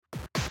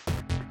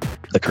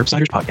The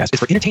Curbsiders podcast is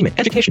for entertainment,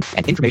 education,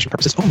 and information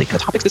purposes only, and the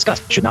topics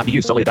discussed should not be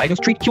used solely to diagnose,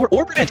 treat, cure,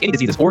 or prevent any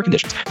diseases or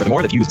conditions.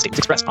 Furthermore, the views and statements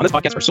expressed on this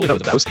podcast are solely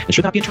those of the host and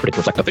should not be interpreted to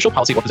reflect the official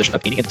policy or position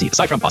of any entity,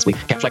 aside from possibly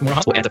Catholic Memorial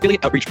Hospital and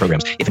affiliate outreach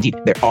programs, if indeed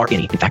there are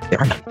any. In fact,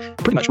 there are none.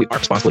 Pretty much, we are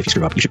responsible if you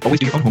screw up. You should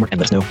always do your own homework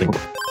and let us know later.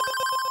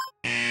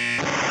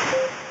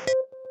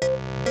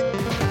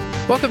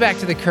 Welcome back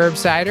to the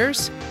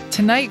Curbsiders.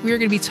 Tonight, we are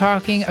going to be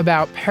talking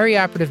about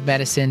perioperative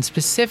medicine,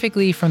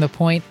 specifically from the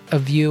point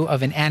of view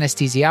of an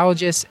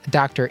anesthesiologist,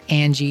 Dr.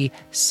 Angie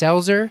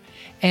Selzer.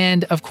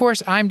 And of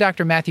course, I'm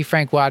Dr. Matthew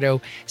Frank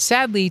Watto.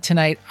 Sadly,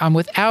 tonight, I'm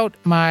without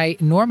my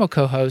normal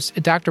co-host,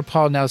 Dr.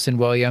 Paul Nelson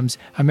Williams,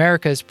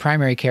 America's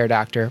primary care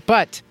doctor.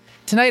 But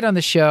tonight on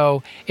the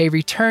show, a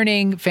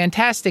returning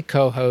fantastic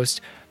co-host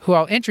who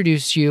I'll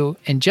introduce you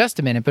in just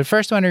a minute. But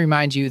first, I want to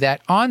remind you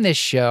that on this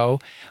show,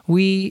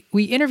 we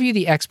interview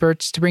the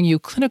experts to bring you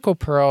clinical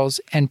pearls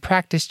and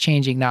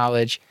practice-changing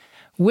knowledge.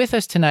 With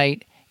us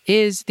tonight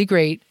is the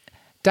great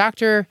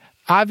Dr.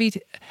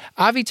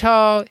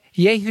 Avital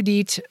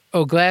Yehudit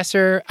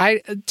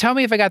Oglasser. Tell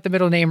me if I got the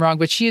middle name wrong,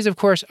 but she is, of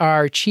course,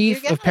 our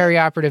chief of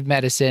perioperative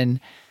medicine.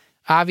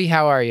 Avi,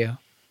 how are you?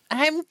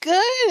 I'm good.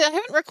 I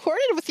haven't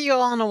recorded with you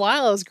all in a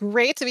while. It was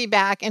great to be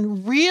back,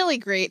 and really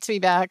great to be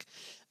back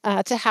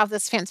to have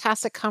this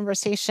fantastic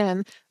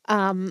conversation,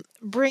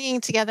 bringing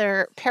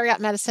together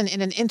periop medicine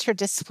in an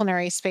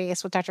interdisciplinary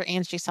space with Dr.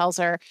 Angie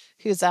Selzer,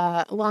 who's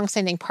a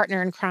longstanding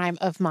partner in crime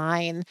of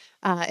mine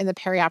in the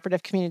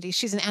perioperative community.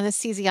 She's an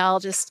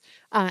anesthesiologist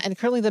and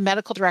currently the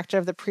medical director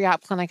of the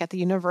pre-op clinic at the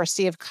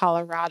University of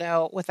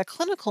Colorado, with a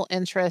clinical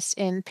interest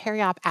in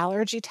periop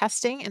allergy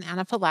testing and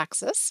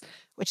anaphylaxis,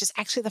 which is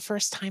actually the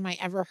first time I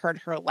ever heard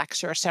her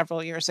lecture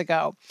several years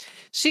ago.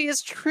 She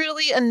is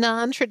truly a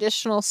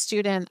non-traditional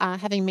student,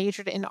 having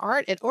majored in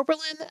art at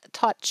Oberlin,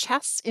 taught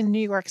chess in New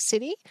York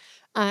City,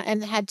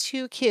 and had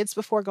 2 kids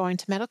before going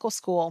to medical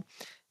school.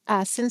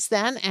 Since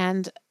then,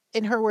 and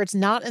in her words,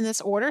 not in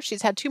this order,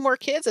 she's had 2 more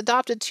kids,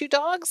 adopted 2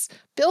 dogs,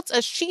 built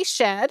a she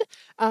shed,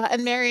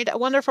 and married a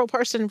wonderful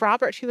person,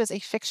 Robert, who is a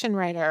fiction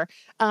writer.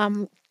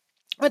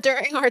 But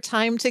during our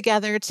time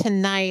together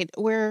tonight,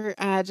 we're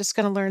just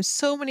going to learn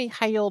so many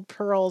high-yield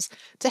pearls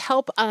to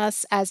help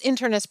us as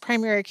internists,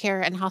 primary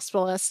care, and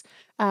hospitalists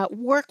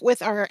work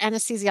with our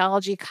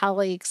anesthesiology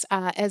colleagues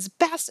as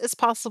best as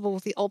possible,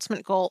 with the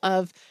ultimate goal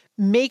of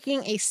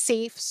making a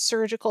safe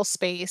surgical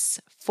space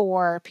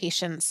for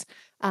patients.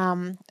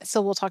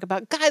 So we'll talk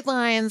about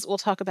guidelines, we'll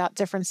talk about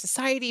different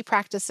society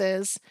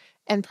practices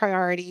and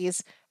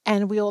priorities,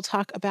 and we'll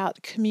talk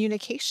about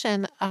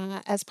communication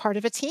as part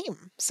of a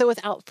team. So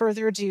without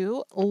further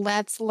ado,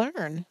 let's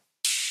learn.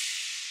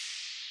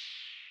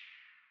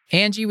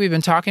 Angie, we've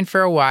been talking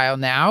for a while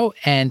now,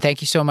 and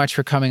thank you so much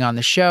for coming on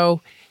the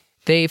show.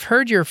 They've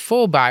heard your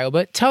full bio,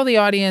 but tell the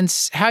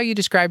audience how you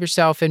describe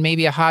yourself and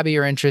maybe a hobby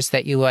or interest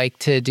that you like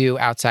to do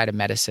outside of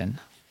medicine.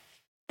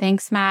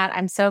 Thanks, Matt.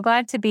 I'm so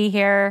glad to be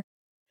here.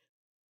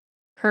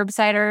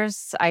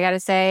 Curbsiders, I got to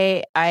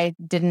say, I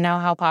didn't know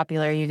how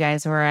popular you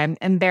guys were. I'm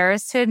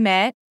embarrassed to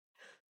admit.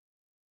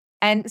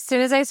 And as soon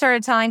as I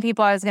started telling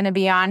people I was going to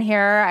be on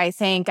here, I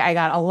think I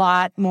got a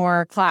lot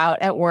more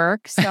clout at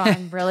work. So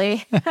I'm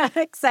really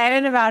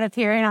excited about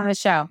appearing on the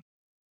show.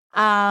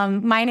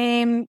 My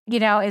name,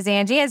 is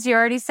Angie, as you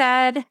already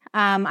said.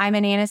 I'm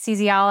an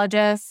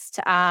anesthesiologist.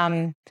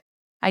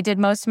 I did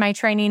most of my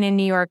training in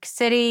New York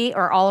City,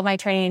 or all of my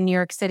training in New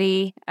York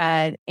City,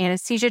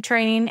 anesthesia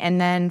training, and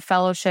then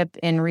fellowship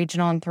in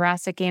regional and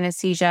thoracic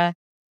anesthesia.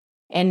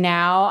 And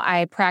now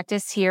I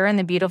practice here in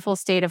the beautiful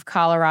state of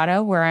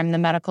Colorado, where I'm the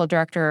medical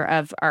director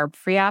of our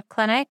pre-op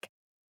clinic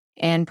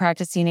and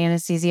practicing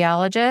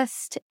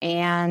anesthesiologist.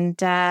 And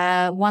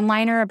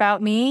one-liner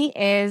about me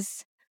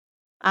is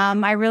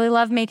I really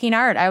love making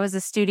art. I was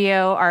a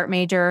studio art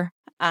major,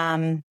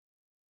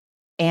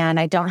 and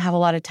I don't have a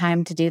lot of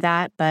time to do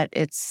that, but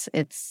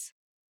it's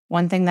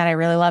one thing that I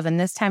really love. And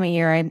this time of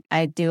year,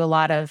 I do a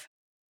lot of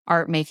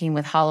art making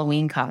with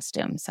Halloween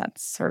costumes.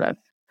 That's sort of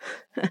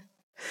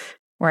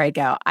where I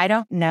go. I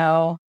don't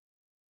know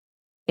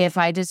if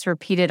I just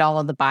repeated all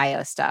of the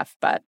bio stuff,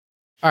 but.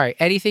 All right.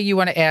 Anything you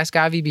want to ask,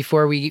 Avi,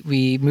 before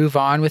we move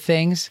on with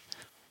things?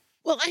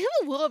 Well, I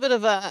have a little bit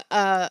of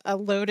a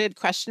loaded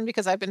question,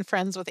 because I've been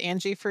friends with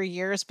Angie for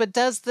years, but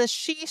does the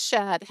she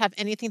shed have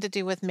anything to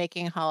do with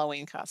making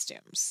Halloween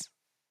costumes?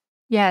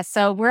 Yeah,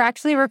 so we're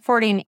actually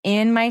recording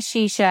in my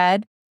she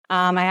shed.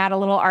 I had a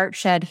little art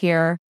shed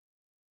here.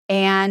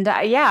 And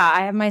I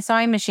have my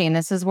sewing machine.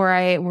 This is where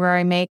I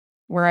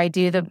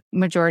do the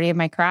majority of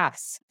my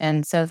crafts.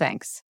 And so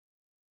thanks.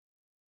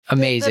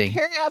 Amazing. The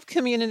periop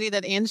community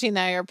that Angie and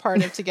I are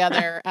part of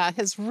together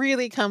has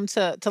really come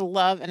to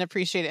love and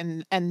appreciate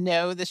and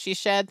know the She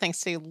Shed, thanks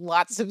to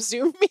lots of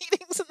Zoom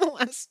meetings in the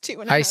last 2.5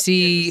 years. I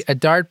see a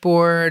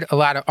dartboard, a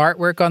lot of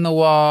artwork on the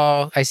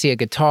wall. I see a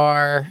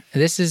guitar.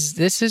 This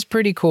is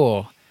pretty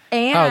cool.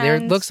 And there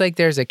looks like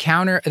there's a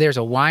counter. There's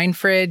a wine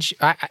fridge.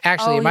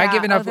 Am I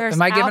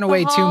giving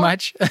away too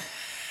much?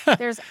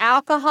 There's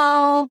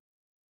alcohol.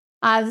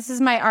 This is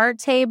my art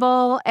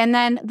table. And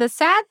then the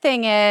sad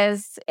thing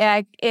is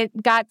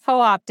it got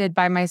co-opted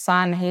by my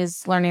son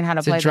who's learning how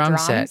to play the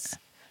drums. Set.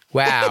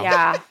 Wow.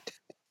 Yeah.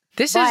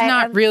 This is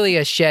not really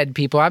a shed,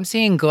 people. I'm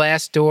seeing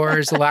glass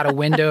doors, a lot of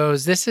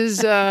windows. This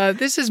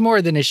is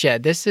more than a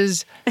shed. This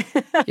is,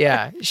 shed.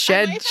 I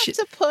might have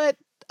to put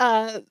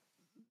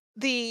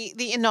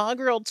the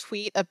inaugural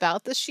tweet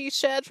about the she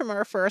shed from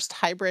our first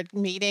hybrid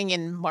meeting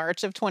in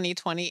March of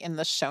 2020 in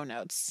the show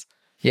notes.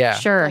 Yeah.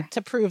 Sure.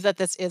 To prove that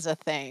this is a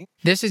thing.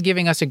 This is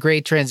giving us a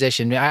great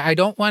transition. I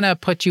don't want to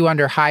put you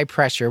under high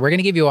pressure. We're going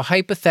to give you a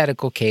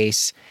hypothetical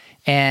case,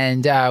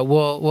 and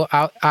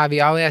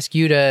Avi, I'll ask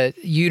you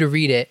to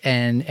read it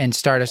and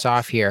start us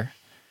off here.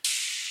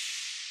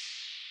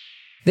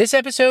 This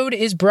episode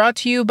is brought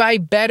to you by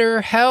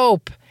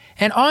BetterHelp.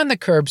 And on the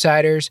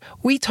Curbsiders,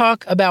 we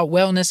talk about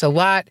wellness a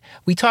lot.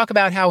 We talk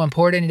about how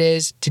important it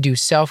is to do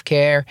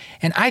self-care.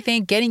 And I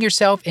think getting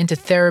yourself into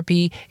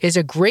therapy is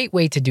a great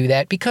way to do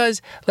that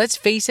because, let's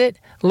face it,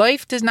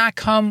 life does not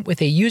come with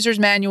a user's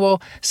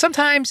manual.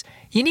 Sometimes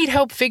you need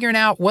help figuring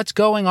out what's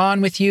going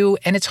on with you,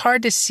 and it's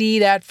hard to see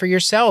that for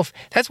yourself.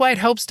 That's why it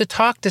helps to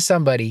talk to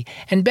somebody.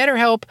 And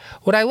BetterHelp,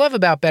 what I love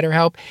about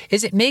BetterHelp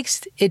is it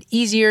makes it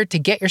easier to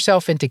get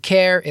yourself into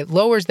care. It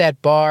lowers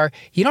that bar.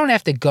 You don't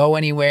have to go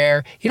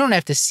anywhere. You don't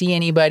have to see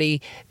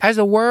anybody. As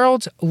the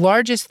world's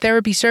largest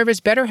therapy service,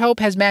 BetterHelp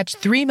has matched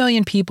 3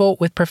 million people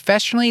with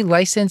professionally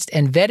licensed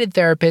and vetted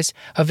therapists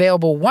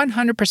available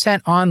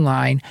 100%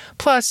 online.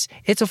 Plus,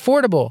 it's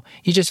affordable.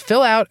 You just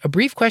fill out a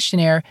brief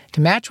questionnaire to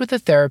match with a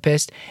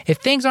therapist. If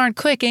things aren't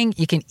clicking,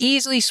 you can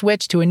easily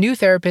switch to a new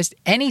therapist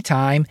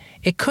anytime.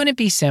 It couldn't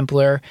be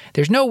simpler.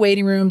 There's no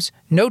waiting rooms,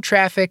 no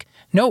traffic,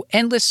 no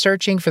endless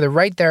searching for the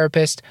right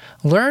therapist.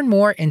 Learn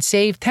more and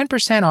save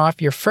 10%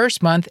 off your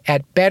first month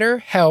at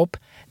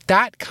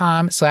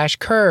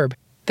betterhelp.com/curb.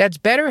 That's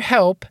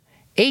BetterHelp,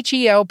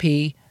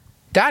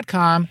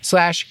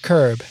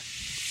 HELP.com/curb.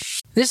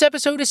 This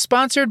episode is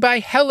sponsored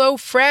by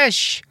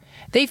HelloFresh.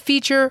 They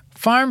feature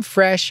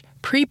farm-fresh,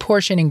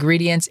 pre-portioned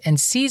ingredients and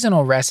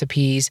seasonal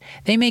recipes.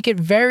 They make it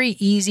very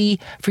easy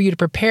for you to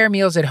prepare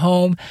meals at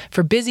home.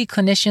 For busy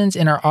clinicians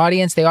in our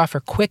audience, they offer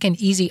quick and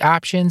easy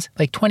options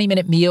like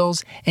 20-minute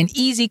meals and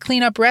easy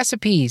cleanup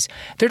recipes.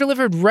 They're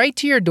delivered right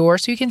to your door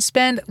so you can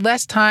spend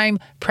less time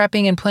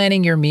prepping and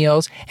planning your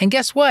meals. And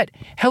guess what?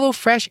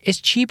 HelloFresh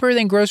is cheaper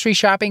than grocery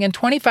shopping and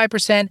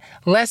 25%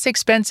 less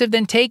expensive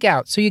than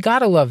takeout, so you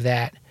gotta love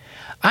that.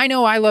 I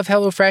know I love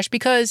HelloFresh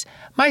because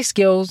my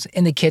skills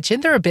in the kitchen,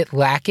 they're a bit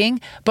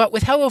lacking, but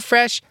with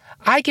HelloFresh,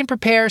 I can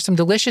prepare some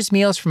delicious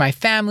meals for my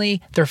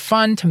family. They're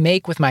fun to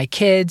make with my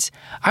kids.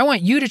 I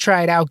want you to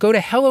try it out. Go to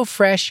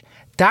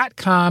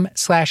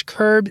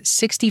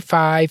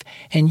HelloFresh.com/curb65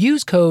 and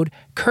use code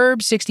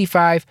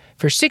curb65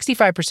 for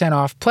 65%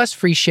 off plus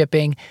free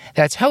shipping.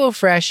 That's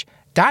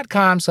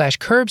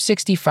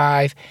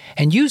HelloFresh.com/curb65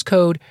 and use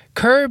code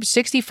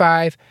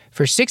curb65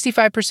 for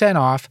 65%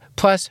 off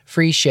plus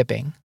free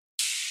shipping.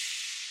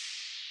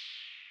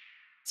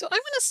 So I'm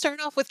going to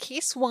start off with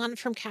case one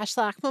from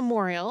Cashlack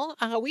Memorial.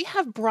 We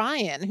have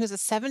Brian, who's a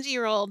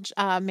 70-year-old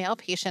male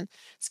patient,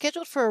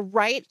 scheduled for a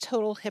right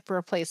total hip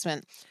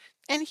replacement.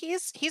 And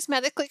he's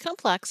medically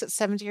complex at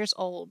 70 years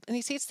old. And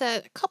he states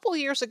that a couple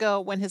years ago,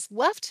 when his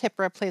left hip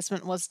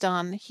replacement was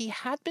done, he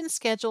had been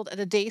scheduled at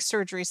a day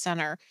surgery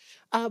center,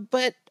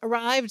 but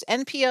arrived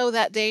NPO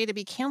that day to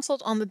be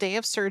canceled on the day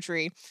of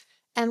surgery,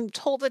 and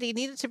told that he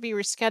needed to be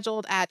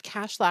rescheduled at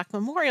Cashlack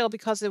Memorial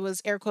because it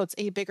was, air quotes,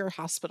 a bigger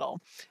hospital.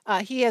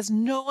 He has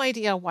no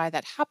idea why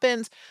that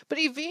happened, but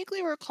he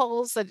vaguely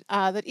recalls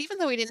that even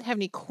though he didn't have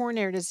any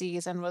coronary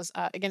disease and was,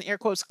 again, air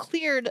quotes,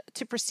 cleared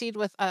to proceed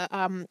with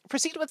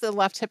the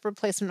left hip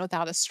replacement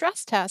without a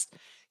stress test,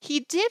 he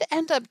did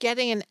end up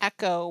getting an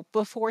echo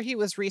before he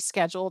was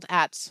rescheduled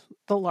at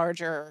the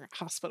larger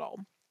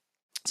hospital.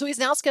 So he's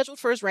now scheduled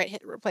for his right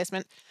hip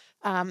replacement.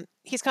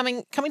 He's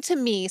coming to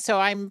me, so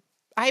I'm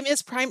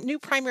his new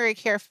primary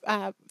care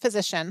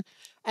physician,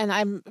 and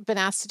I've been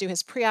asked to do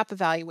his pre-op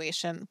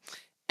evaluation.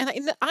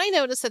 And I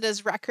noticed that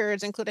his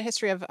records include a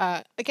history of,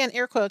 again,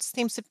 air quotes,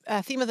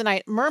 theme of the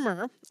night,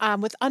 murmur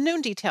with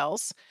unknown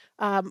details,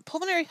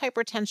 pulmonary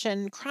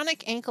hypertension,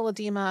 chronic ankle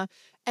edema,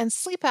 and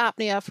sleep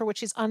apnea for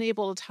which he's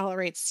unable to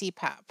tolerate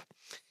CPAP.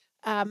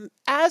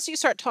 As you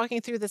start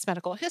talking through this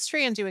medical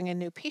history and doing a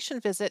new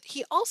patient visit,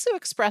 he also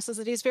expresses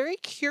that he's very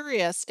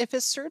curious if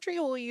his surgery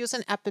will use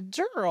an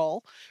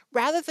epidural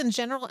rather than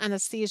general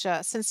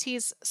anesthesia, since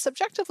he's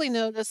subjectively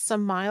noticed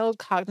some mild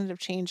cognitive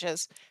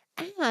changes.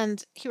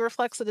 And he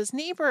reflects that his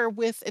neighbor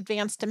with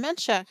advanced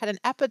dementia had an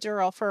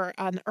epidural for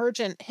an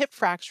urgent hip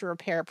fracture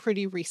repair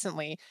pretty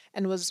recently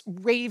and was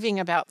raving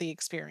about the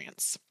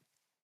experience.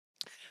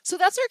 So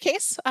that's our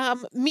case.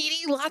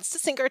 Meaty, lots to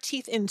sink our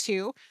teeth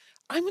into.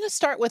 I'm going to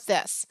start with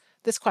this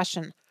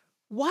question.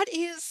 What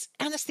is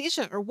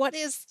anesthesia, or what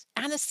is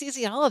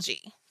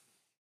anesthesiology?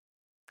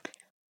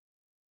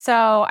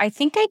 So I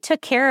think I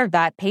took care of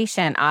that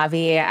patient,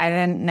 Avi. I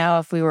didn't know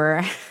if we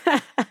were,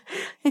 I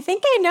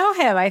think I know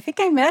him. I think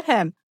I met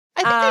him.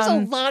 I think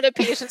there's a lot of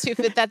patients who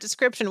fit that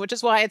description, which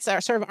is why it's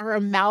our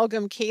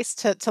amalgam case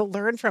to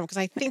learn from, because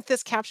I think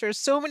this captures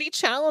so many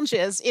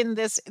challenges in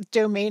this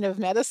domain of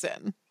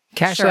medicine.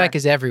 Cash-like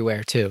is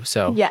everywhere too,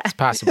 so it's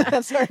possible.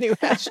 That's our new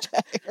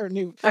hashtag or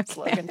new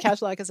slogan.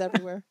 Cash-like is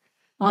everywhere.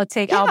 I'll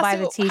buy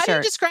the t-shirt. How do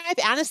you describe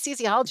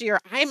anesthesiology, or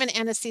I'm an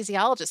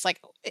anesthesiologist?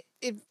 Like,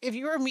 if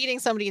you were meeting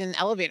somebody in an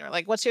elevator,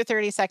 like, what's your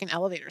 30-second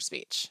elevator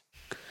speech?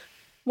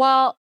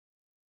 Well,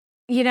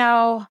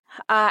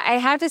 I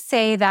have to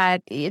say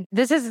that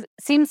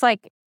seems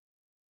like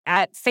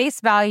at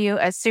face value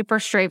a super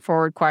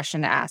straightforward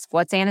question to ask.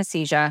 What's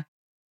anesthesia?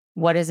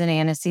 What does an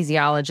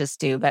anesthesiologist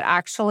do? But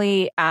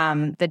actually,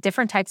 the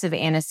different types of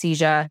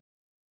anesthesia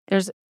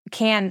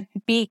can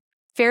be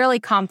fairly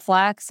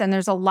complex, and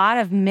there's a lot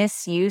of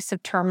misuse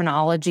of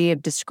terminology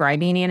of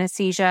describing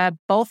anesthesia,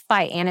 both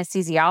by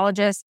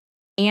anesthesiologists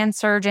and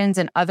surgeons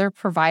and other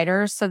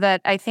providers, so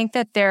that I think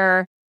that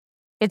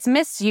it's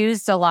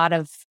misused a lot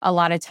of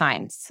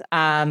times.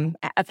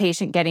 A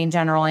patient getting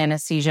general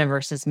anesthesia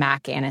versus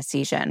MAC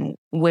anesthesia, and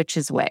which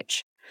is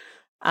which.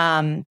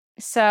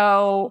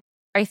 So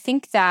I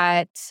think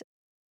that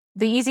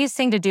the easiest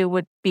thing to do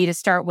would be to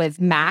start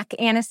with MAC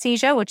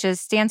anesthesia, which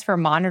stands for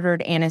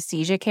monitored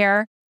anesthesia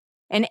care.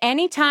 And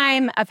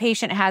anytime a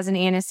patient has an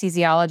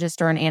anesthesiologist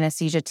or an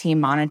anesthesia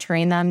team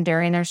monitoring them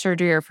during their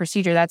surgery or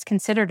procedure, that's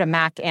considered a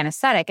MAC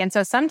anesthetic. And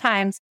so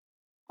sometimes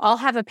I'll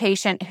have a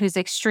patient who's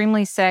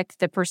extremely sick.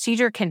 The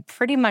procedure can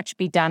pretty much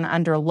be done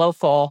under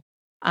local,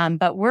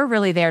 but we're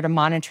really there to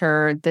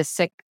monitor the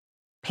sick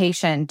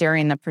patient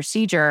during the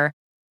procedure.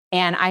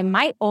 And I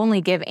might only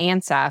give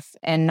ANSEF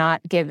and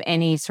not give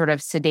any sort of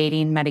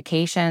sedating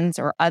medications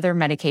or other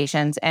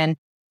medications. And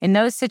in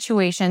those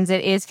situations,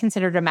 it is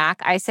considered a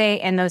MAC. I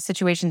say in those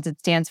situations, it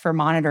stands for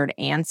monitored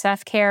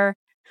ANSEF care,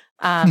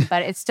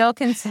 but it's still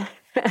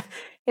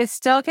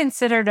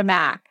considered a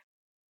MAC.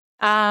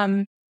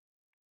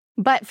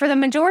 But for the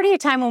majority of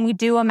time when we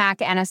do a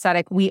MAC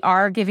anesthetic, we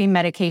are giving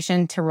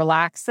medication to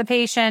relax the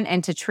patient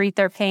and to treat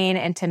their pain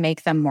and to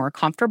make them more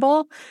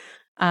comfortable.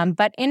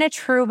 But in a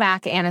true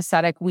MAC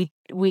anesthetic, we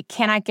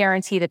cannot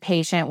guarantee the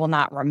patient will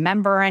not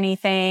remember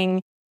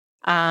anything.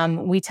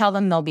 We tell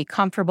them they'll be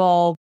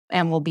comfortable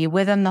and we'll be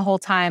with them the whole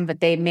time, but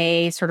they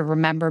may sort of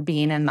remember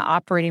being in the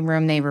operating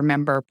room. They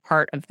remember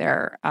part of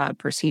their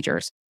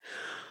procedures.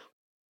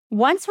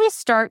 Once we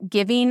start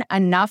giving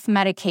enough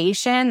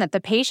medication that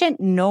the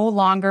patient no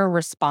longer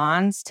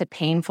responds to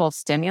painful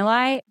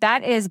stimuli,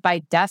 that is by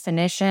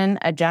definition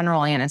a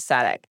general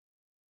anesthetic.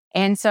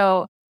 And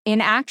so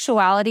in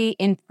actuality,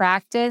 in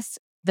practice,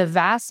 the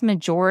vast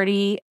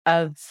majority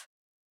of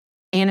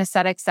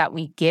anesthetics that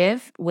we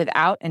give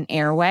without an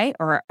airway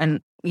or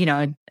an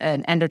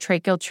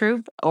endotracheal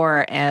tube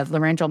or a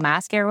laryngeal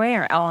mask airway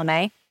or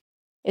LMA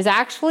is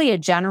actually a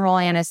general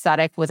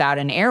anesthetic without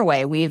an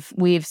airway. We've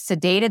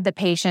sedated the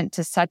patient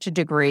to such a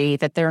degree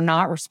that they're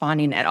not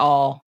responding at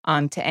all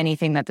to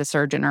anything that the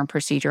surgeon or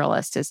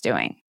proceduralist is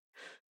doing.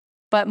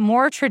 But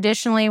more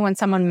traditionally, when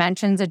someone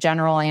mentions a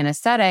general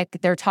anesthetic,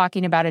 they're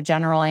talking about a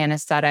general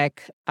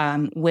anesthetic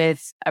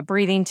with a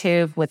breathing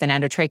tube, with an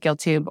endotracheal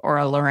tube, or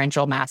a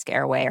laryngeal mask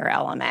airway or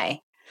LMA.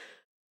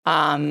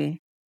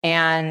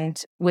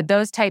 And with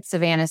those types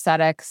of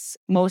anesthetics,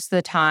 most of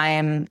the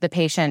time, the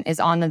patient is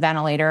on the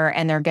ventilator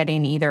and they're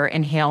getting either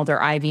inhaled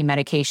or IV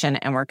medication,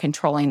 and we're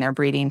controlling their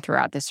breathing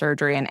throughout the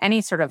surgery and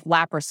any sort of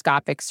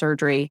laparoscopic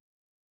surgery.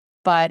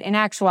 But in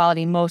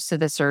actuality, most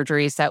of the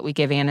surgeries that we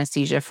give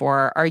anesthesia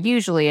for are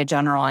usually a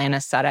general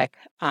anesthetic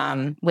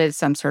with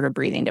some sort of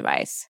breathing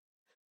device.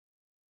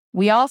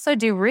 We also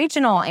do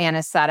regional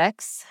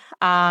anesthetics.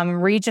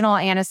 Regional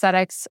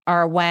anesthetics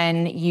are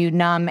when you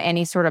numb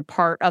any sort of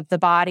part of the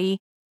body.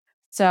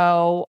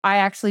 So I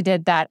actually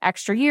did that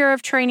extra year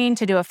of training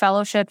to do a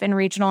fellowship in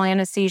regional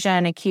anesthesia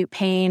and acute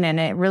pain.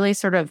 And it really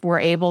sort of were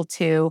able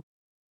to,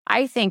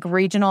 I think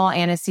regional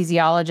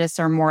anesthesiologists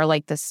are more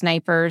like the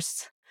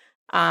snipers,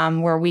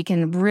 where we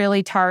can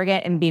really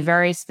target and be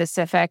very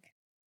specific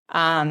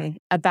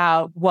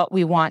about what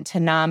we want to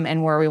numb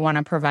and where we want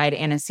to provide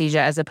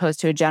anesthesia, as opposed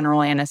to a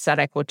general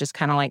anesthetic, which is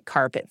kind of like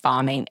carpet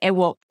bombing. It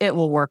will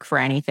work for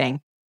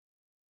anything.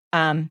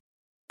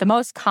 The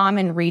most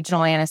common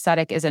regional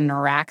anesthetic is a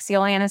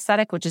neuraxial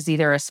anesthetic, which is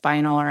either a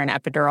spinal or an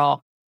epidural.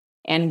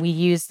 And we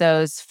use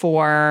those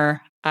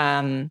for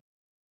joint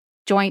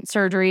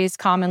surgeries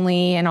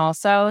commonly, and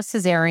also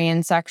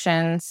cesarean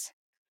sections.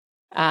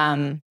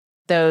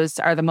 Those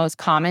are the most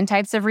common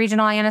types of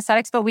regional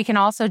anesthetics, but we can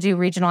also do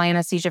regional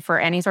anesthesia for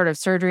any sort of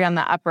surgery on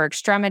the upper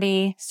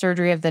extremity,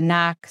 surgery of the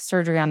neck,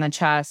 surgery on the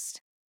chest.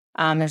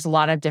 There's a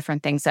lot of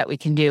different things that we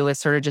can do with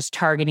sort of just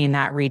targeting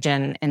that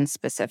region in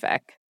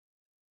specific.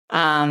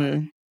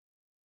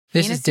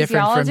 This is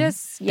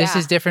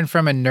different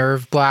from a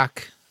nerve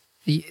block,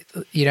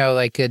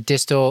 like a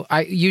distal.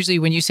 Usually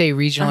when you say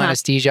regional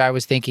anesthesia, I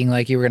was thinking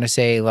like you were going to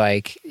say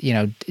like,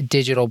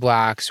 digital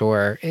blocks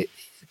or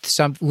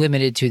some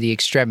limited to the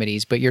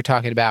extremities, but you're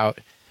talking about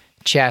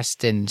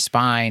chest and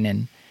spine.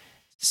 And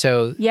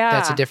so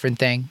that's a different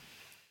thing.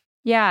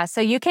 Yeah, so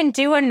you can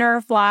do a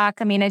nerve block.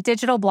 I mean, a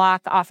digital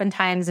block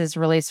oftentimes is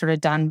really sort of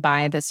done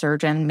by the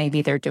surgeon.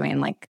 Maybe they're doing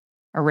like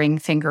a ring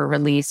finger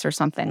release or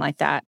something like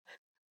that.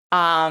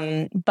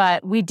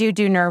 But we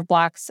do nerve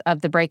blocks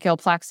of the brachial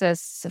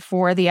plexus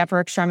for the upper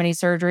extremity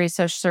surgery,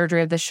 so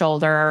surgery of the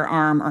shoulder, or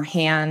arm, or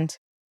hand.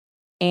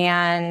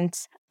 And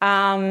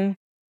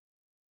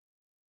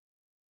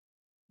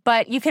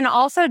but you can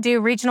also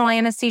do regional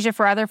anesthesia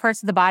for other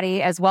parts of the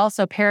body as well.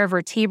 So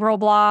paravertebral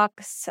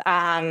blocks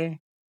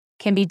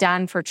can be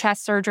done for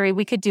chest surgery.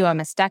 We could do a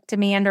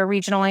mastectomy under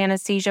regional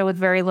anesthesia with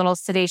very little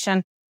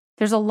sedation.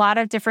 There's a lot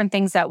of different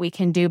things that we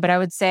can do, but I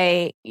would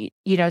say, so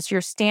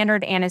your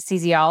standard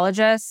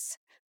anesthesiologist,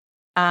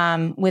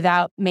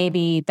 without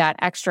maybe that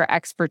extra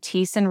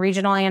expertise in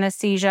regional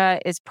anesthesia,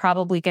 is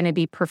probably going to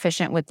be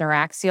proficient with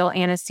neuraxial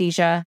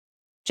anesthesia,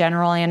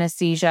 general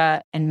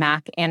anesthesia, and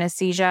MAC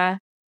anesthesia.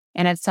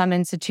 And at some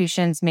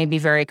institutions, may be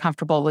very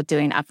comfortable with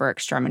doing upper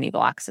extremity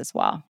blocks as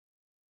well.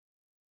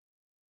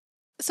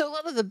 So a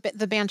lot of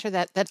the banter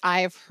that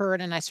I've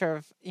heard, and I sort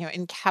of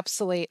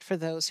encapsulate for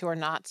those who are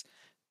not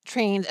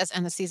trained as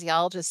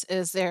anesthesiologists,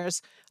 is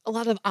there's a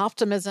lot of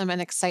optimism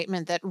and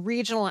excitement that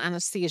regional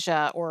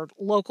anesthesia or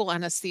local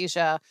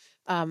anesthesia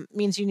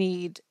means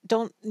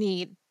don't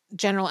need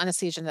general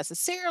anesthesia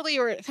necessarily,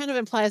 or it kind of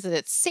implies that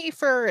it's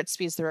safer, it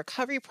speeds the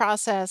recovery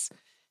process.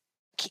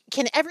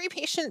 Can every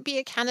patient be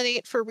a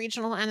candidate for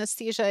regional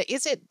anesthesia?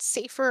 Is it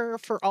safer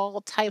for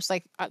all types?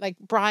 Like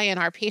Brian,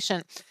 our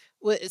patient,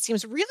 it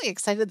seems really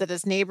excited that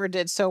his neighbor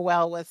did so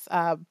well with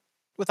a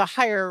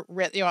higher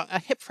risk, a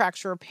hip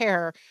fracture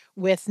repair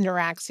with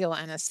neuraxial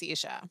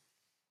anesthesia.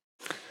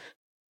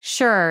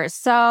 Sure.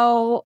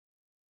 So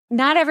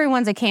not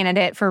everyone's a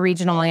candidate for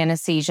regional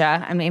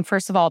anesthesia. I mean,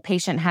 first of all, a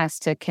patient has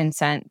to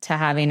consent to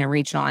having a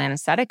regional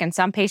anesthetic, and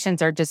some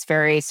patients are just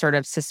very sort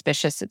of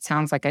suspicious. It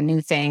sounds like a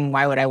new thing.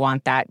 Why would I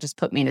want that? Just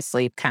put me to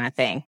sleep kind of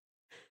thing.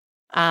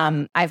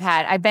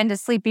 I've been to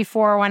sleep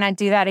before. Why not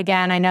do that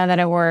again? I know that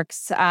it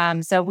works.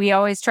 So we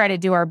always try to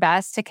do our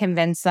best to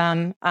convince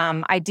them.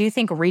 I do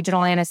think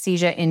regional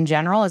anesthesia in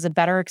general is a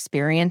better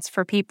experience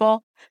for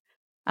people.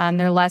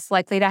 They're less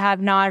likely to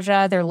have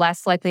nausea. They're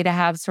less likely to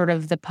have sort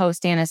of the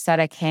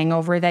post-anesthetic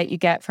hangover that you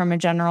get from a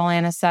general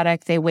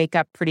anesthetic. They wake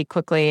up pretty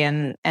quickly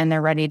and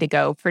they're ready to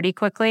go pretty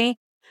quickly.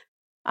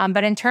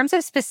 But in terms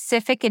of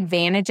specific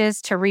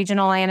advantages to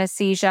regional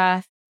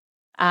anesthesia,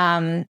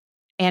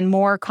 and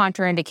more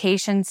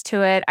contraindications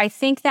to it, I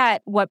think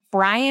that what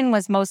Brian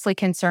was mostly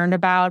concerned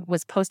about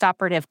was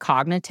postoperative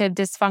cognitive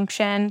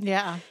dysfunction.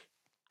 Yeah.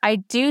 I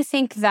do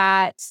think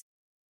that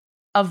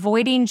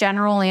avoiding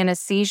general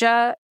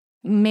anesthesia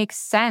makes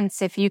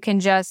sense if you can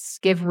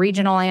just give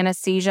regional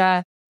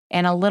anesthesia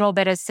and a little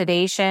bit of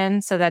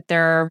sedation so that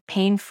they're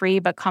pain-free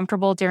but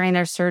comfortable during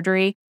their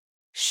surgery.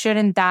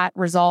 Shouldn't that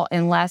result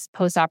in less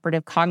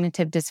postoperative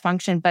cognitive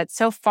dysfunction? But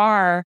so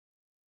far,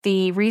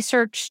 the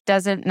research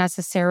doesn't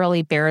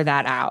necessarily bear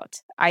that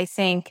out. I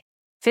think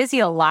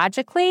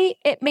physiologically,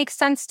 it makes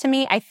sense to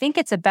me. I think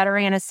it's a better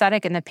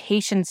anesthetic and the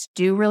patients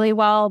do really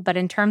well. But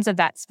in terms of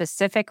that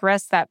specific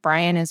risk that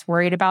Brian is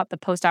worried about, the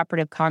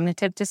postoperative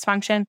cognitive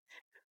dysfunction,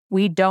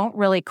 we don't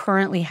really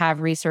currently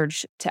have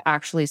research to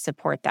actually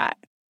support that.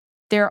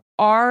 There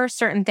are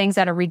certain things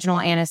that a regional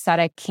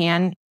anesthetic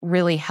can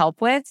really help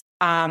with.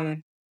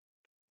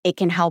 It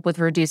can help with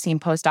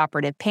reducing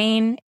postoperative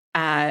pain.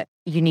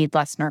 You need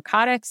less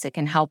narcotics. It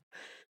can help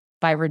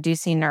by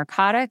reducing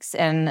narcotics,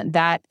 and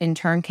that in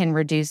turn can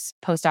reduce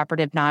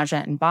postoperative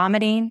nausea and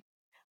vomiting.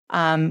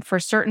 For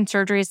certain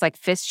surgeries like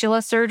fistula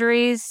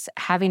surgeries,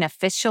 having a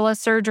fistula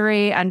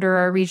surgery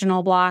under a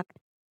regional block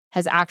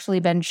has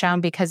actually been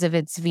shown because of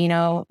its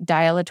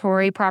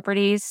venodilatory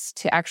properties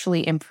to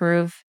actually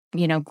improve,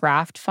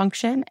 graft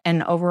function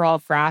and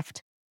overall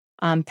graft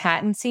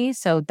patency.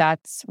 So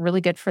that's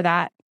really good for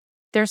that.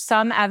 There's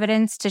some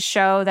evidence to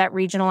show that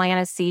regional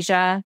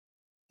anesthesia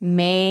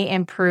may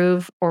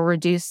improve or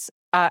reduce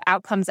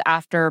outcomes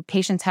after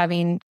patients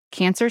having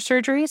cancer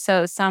surgery.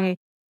 So some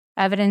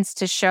evidence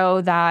to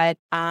show that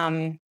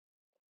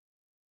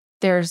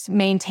there's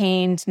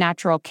maintained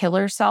natural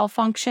killer cell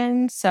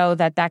function so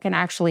that can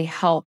actually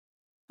help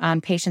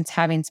patients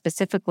having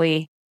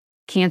specifically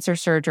cancer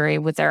surgery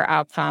with their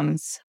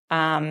outcomes.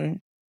 And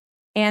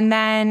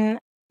then,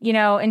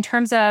 in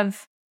terms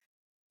of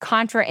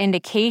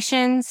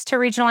contraindications to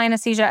regional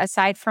anesthesia,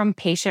 aside from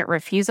patient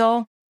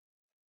refusal,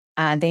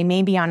 they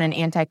may be on an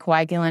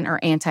anticoagulant or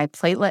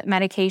antiplatelet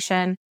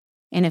medication.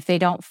 And if they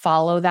don't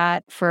follow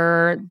that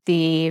for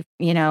the,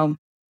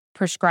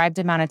 prescribed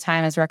amount of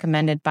time as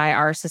recommended by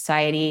our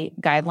society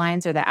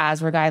guidelines or the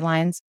ASRA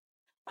guidelines,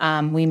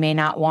 we may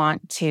not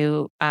want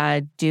to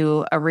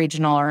do a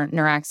regional or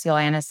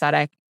neuraxial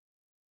anesthetic.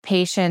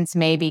 Patients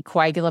may be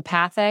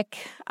coagulopathic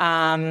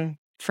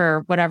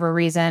for whatever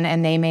reason,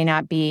 and they may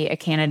not be a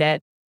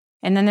candidate.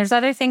 And then there's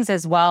other things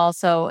as well.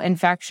 So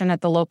infection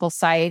at the local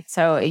site.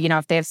 So,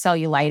 if they have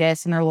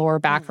cellulitis in their lower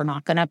back, we're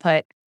not going to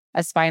put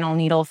a spinal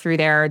needle through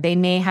there. They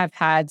may have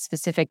had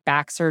specific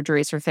back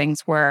surgeries or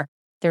things where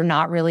they're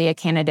not really a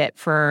candidate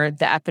for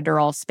the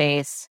epidural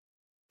space.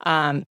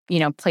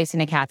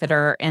 placing a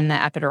catheter in the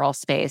epidural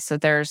space. So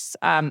there's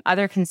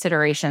other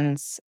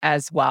considerations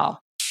as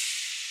well.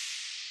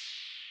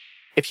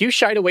 If you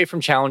shied away from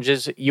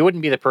challenges, you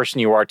wouldn't be the person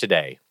you are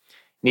today.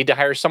 Need to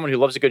hire someone who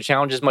loves a good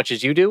challenge as much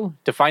as you do?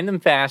 To find them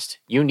fast,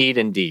 you need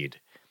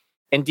Indeed.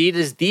 Indeed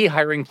is the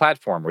hiring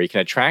platform where you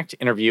can attract,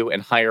 interview,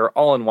 and hire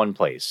all in one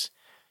place.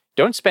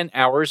 Don't spend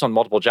hours on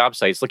multiple job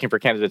sites looking for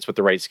candidates with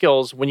the right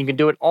skills when you can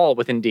do it all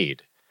with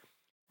Indeed.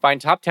 Find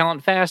top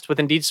talent fast with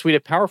Indeed's suite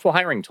of powerful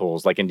hiring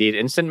tools like Indeed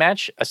Instant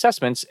Match,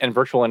 assessments, and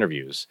virtual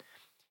interviews.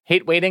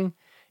 Hate waiting?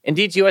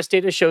 Indeed's US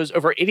data shows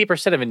over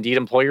 80% of Indeed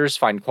employers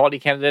find quality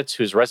candidates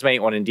whose resume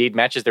on Indeed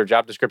matches their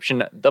job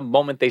description the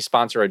moment they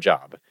sponsor a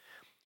job.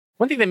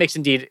 One thing that makes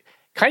Indeed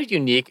kind of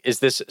unique is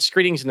this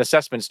screenings and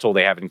assessments tool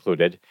they have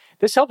included.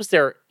 This helps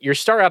your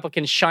star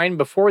applicants shine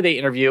before they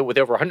interview with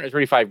over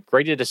 135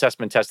 graded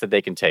assessment tests that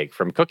they can take,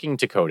 from cooking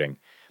to coding.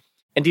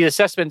 Indeed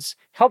assessments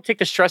help take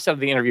the stress out of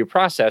the interview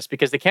process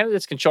because the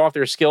candidates can show off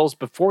their skills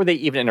before they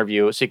even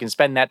interview, so you can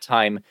spend that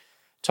time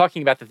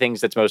talking about the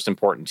things that's most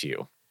important to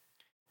you.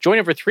 Join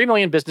over 3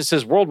 million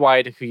businesses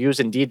worldwide who use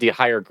Indeed to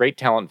hire great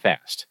talent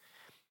fast.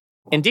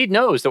 Indeed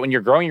knows that when you're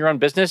growing your own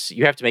business,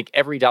 you have to make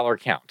every dollar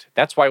count.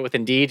 That's why with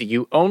Indeed,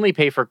 you only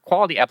pay for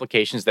quality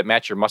applications that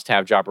match your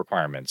must-have job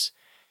requirements.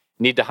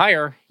 Need to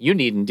hire? You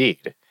need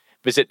Indeed.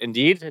 Visit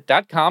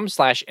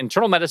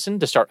Indeed.com/internal medicine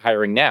to start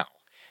hiring now.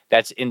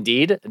 That's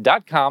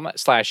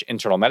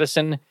Indeed.com/internal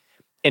medicine.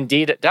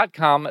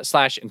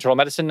 Indeed.com/internal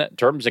medicine.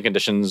 Terms and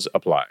conditions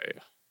apply.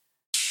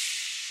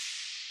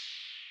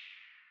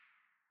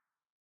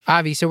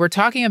 Avi, so we're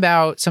talking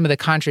about some of the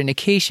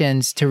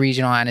contraindications to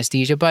regional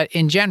anesthesia, but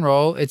in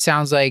general, it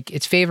sounds like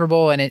it's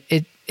favorable, and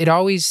it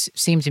always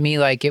seemed to me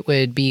like it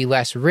would be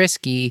less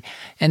risky.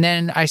 And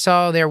then I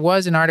saw there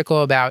was an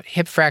article about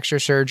hip fracture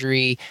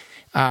surgery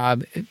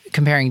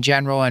comparing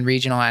general and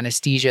regional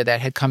anesthesia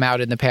that had come out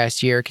in the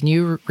past year. Can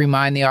you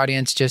remind the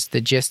audience just the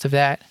gist of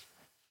that?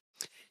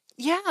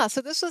 Yeah,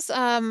 so this was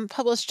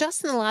published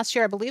just in the last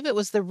year. I believe it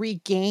was the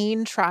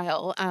REGAIN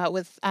trial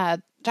with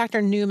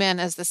Dr. Newman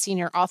as the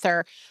senior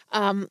author.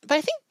 But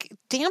I think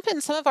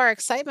dampened some of our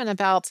excitement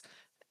about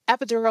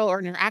epidural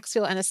or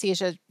neuraxial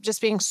anesthesia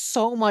just being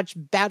so much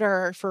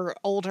better for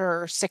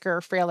older,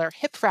 sicker, frailer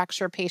hip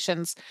fracture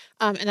patients.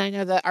 And I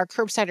know that our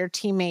Curbsider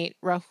teammate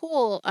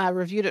Rahul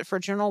reviewed it for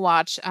Journal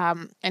Watch,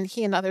 and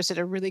he and others did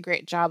a really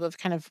great job of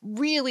kind of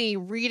really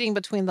reading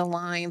between the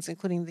lines,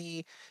 including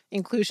the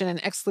inclusion and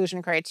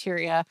exclusion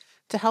criteria,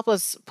 to help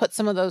us put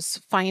some of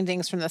those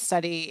findings from the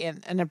study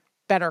in a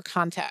better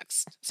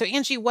context. So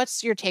Angie,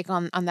 what's your take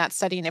on that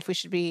study, and if we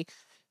should be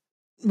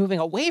moving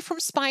away from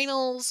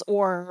spinals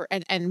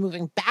and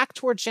moving back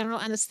towards general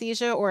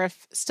anesthesia, or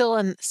if still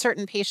in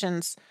certain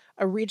patients,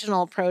 a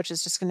regional approach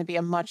is just going to be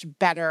a much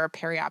better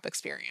peri-op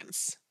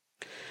experience?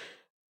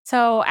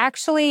 So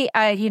actually,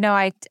 I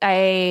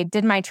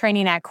did my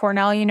training at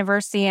Cornell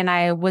University, and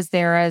I was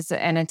there as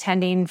an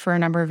attending for a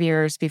number of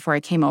years before I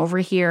came over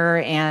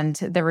here. And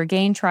the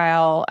REGAIN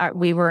trial,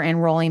 we were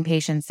enrolling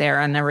patients there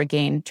on the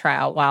REGAIN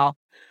trial while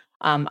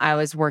I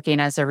was working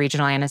as a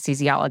regional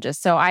anesthesiologist.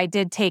 So I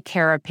did take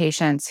care of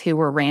patients who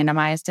were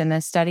randomized in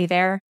this study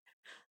there.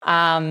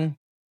 I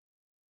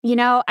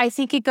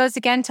think it goes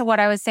again to what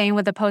I was saying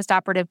with the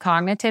postoperative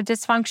cognitive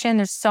dysfunction.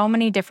 There's so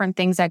many different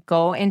things that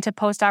go into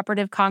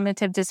postoperative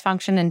cognitive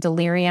dysfunction and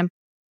delirium.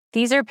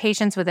 These are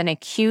patients with an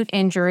acute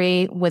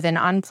injury, with an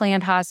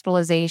unplanned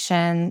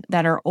hospitalization,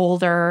 that are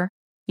older,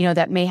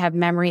 that may have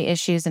memory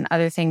issues and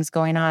other things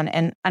going on.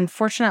 And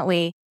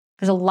unfortunately,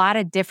 there's a lot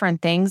of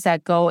different things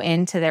that go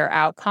into their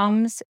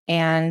outcomes,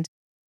 and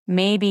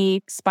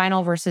maybe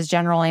spinal versus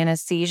general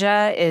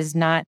anesthesia is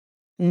not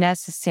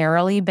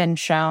necessarily been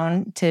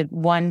shown to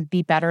one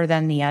be better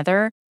than the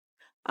other.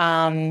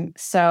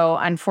 So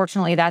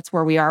unfortunately, that's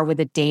where we are with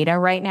the data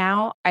right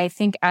now. I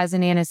think as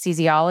an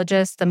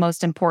anesthesiologist, the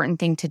most important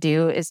thing to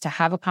do is to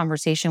have a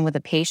conversation with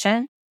the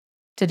patient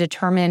to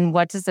determine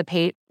what does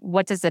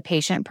the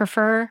patient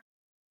prefer.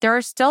 There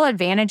are still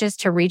advantages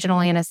to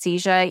regional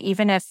anesthesia,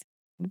 even if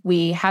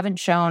we haven't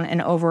shown an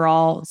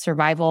overall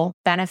survival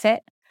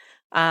benefit.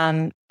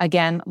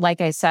 Again, like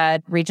I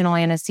said, regional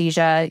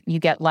anesthesia, you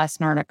get less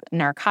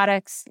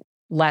narcotics,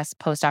 less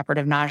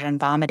postoperative nausea and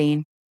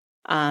vomiting.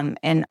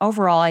 And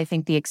overall, I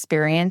think the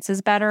experience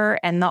is better.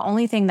 And the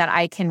only thing that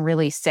I can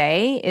really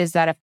say is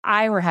that if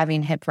I were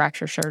having hip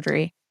fracture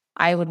surgery,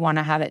 I would want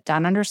to have it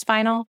done under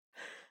spinal,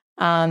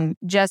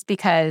 just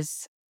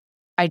because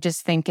I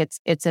just think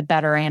it's a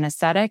better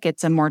anesthetic.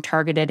 It's a more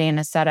targeted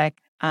anesthetic.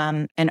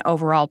 And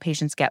overall,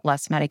 patients get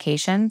less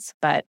medications.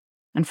 But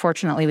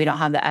unfortunately, we don't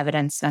have the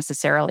evidence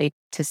necessarily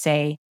to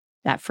say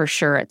that for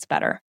sure it's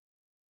better.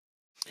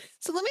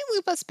 So let me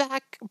loop us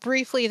back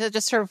briefly to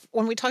just sort of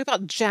when we talk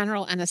about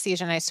general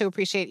anesthesia, and I so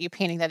appreciate you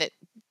painting that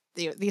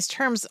these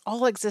terms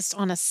all exist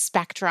on a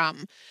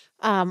spectrum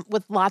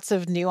with lots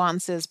of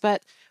nuances.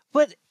 But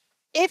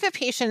if a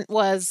patient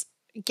was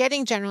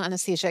getting general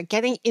anesthesia,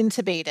 getting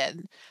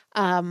intubated,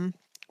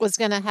 was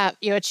going to have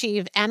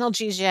achieve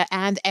analgesia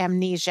and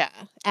amnesia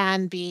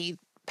and be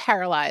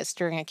paralyzed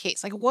during a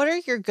case, like what are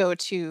your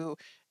go-to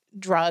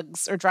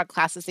drugs or drug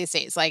classes these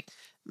days. Like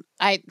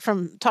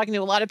from talking to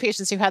a lot of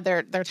patients who had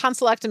their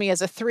tonsillectomy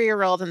as a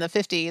 3-year-old in the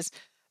 50s,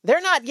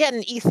 they're not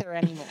getting ether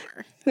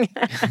anymore.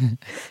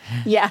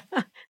 Yeah.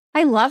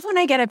 I love when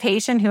I get a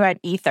patient who had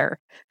ether.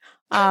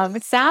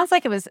 It sounds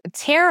like it was a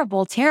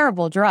terrible,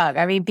 terrible drug.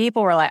 I mean,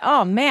 people were like,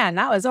 "Oh man,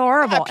 that was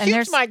horrible." I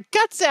puked my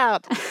guts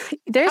out.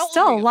 There's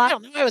still a lot. I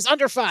don't know. I was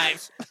under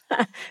 5.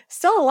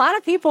 Still a lot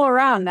of people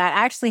around that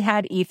actually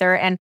had ether,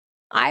 and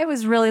I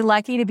was really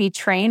lucky to be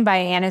trained by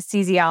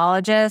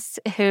anesthesiologists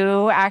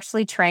who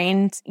actually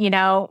trained,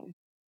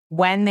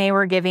 when they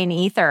were giving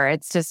ether.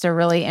 It's just a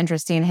really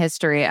interesting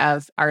history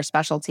of our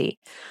specialty.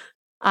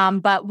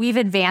 But we've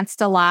advanced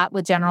a lot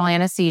with general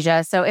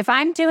anesthesia. So if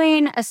I'm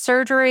doing a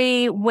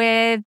surgery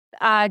with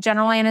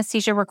general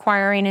anesthesia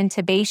requiring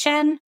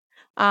intubation,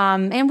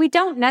 and we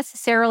don't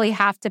necessarily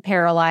have to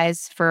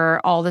paralyze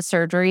for all the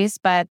surgeries,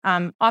 but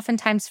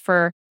oftentimes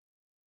for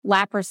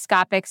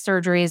laparoscopic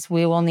surgeries,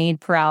 we will need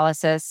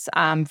paralysis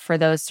for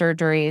those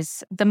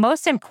surgeries. The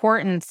most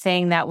important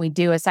thing that we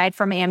do, aside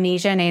from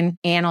amnesia and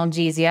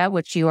analgesia,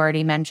 which you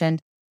already mentioned,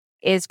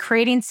 is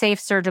creating safe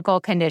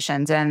surgical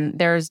conditions. And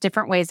there's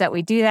different ways that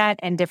we do that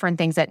and different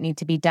things that need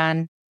to be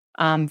done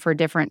for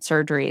different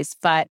surgeries.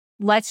 But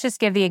let's just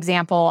give the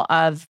example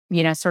of,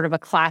 sort of a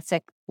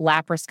classic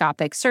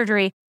laparoscopic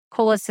surgery,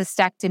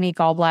 cholecystectomy,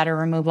 gallbladder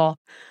removal.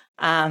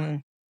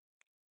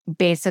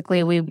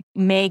 Basically, we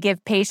may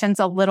give patients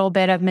a little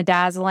bit of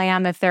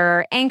midazolam if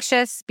they're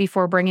anxious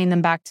before bringing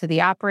them back to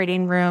the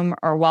operating room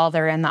or while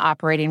they're in the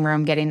operating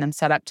room, getting them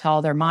set up to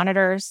all their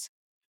monitors.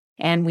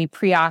 And we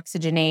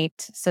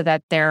pre-oxygenate so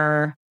that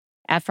their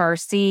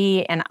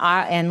FRC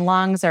and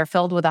lungs are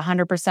filled with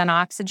 100%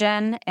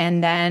 oxygen.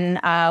 And then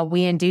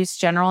we induce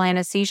general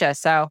anesthesia.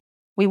 So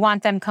we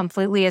want them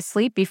completely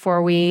asleep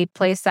before we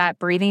place that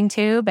breathing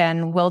tube,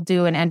 and we'll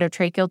do an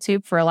endotracheal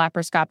tube for a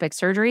laparoscopic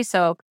surgery.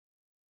 So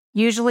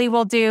usually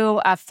we'll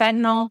do a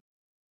fentanyl,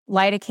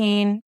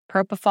 lidocaine,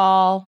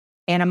 propofol,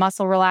 and a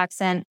muscle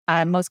relaxant.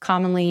 Most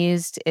commonly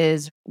used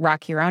is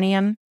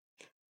rocuronium.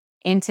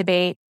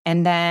 Intubate,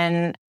 and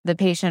then the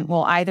patient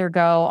will either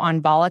go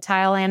on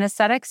volatile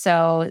anesthetic,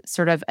 so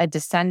sort of a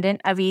descendant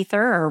of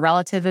ether or a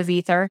relative of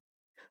ether.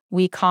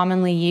 We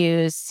commonly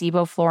use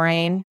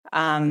sevoflurane.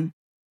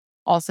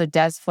 Also,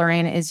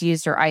 desflurane is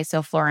used, or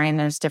isoflurane.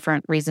 There's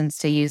different reasons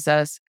to use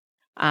those,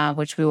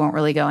 which we won't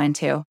really go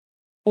into.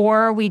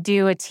 Or we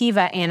do a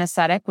TIVA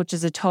anesthetic, which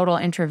is a total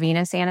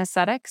intravenous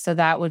anesthetic. So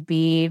that would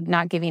be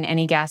not giving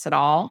any gas at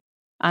all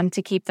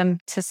to keep them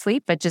to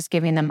sleep, but just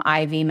giving them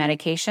IV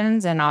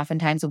medications. And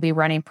oftentimes we'll be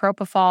running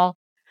propofol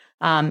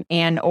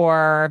and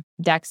or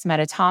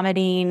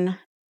dexmedetomidine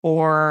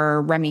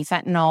or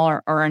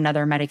remifentanil or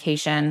another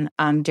medication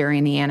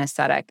during the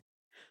anesthetic.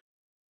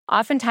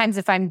 Oftentimes,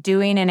 if I'm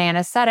doing an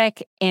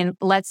anesthetic, and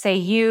let's say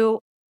you,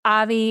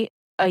 Avi,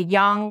 a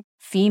young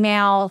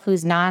female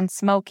who's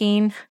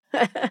non-smoking,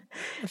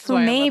 who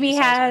maybe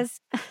has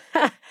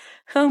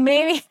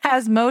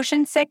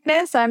motion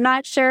sickness, I'm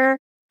not sure,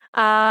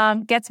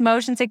 gets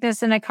motion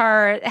sickness in a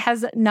car,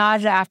 has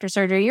nausea after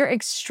surgery, you're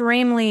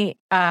extremely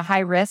high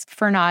risk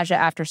for nausea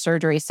after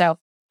surgery. So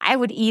I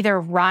would either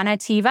run a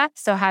TIVA,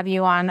 so have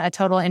you on a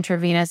total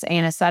intravenous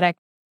anesthetic,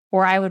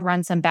 or I would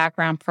run some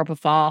background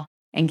propofol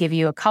and give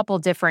you a couple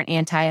different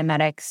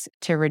antiemetics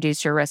to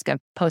reduce your risk of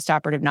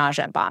postoperative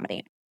nausea and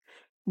vomiting.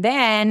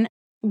 Then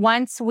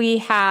once we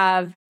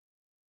have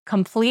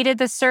completed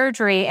the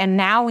surgery and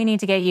now we need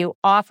to get you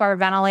off our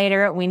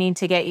ventilator, we need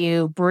to get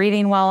you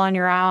breathing well on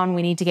your own,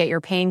 we need to get your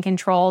pain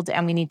controlled,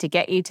 and we need to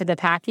get you to the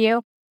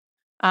PACU.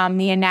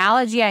 The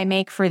analogy I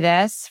make for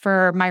this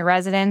for my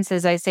residents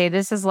is I say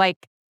this is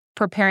like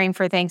preparing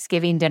for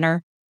Thanksgiving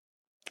dinner.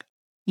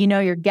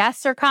 Your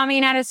guests are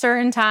coming at a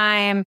certain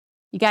time.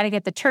 You got to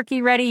get the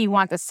turkey ready. You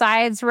want the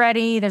sides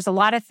ready. There's a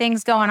lot of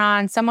things going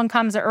on. Someone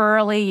comes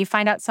early. You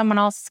find out someone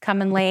else is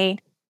coming late.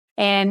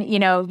 And,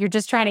 you're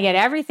just trying to get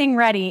everything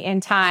ready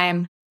in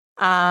time.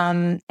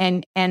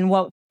 And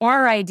what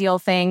our ideal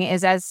thing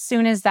is as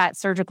soon as that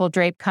surgical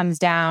drape comes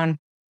down,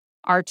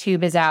 our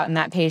tube is out and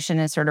that patient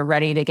is sort of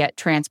ready to get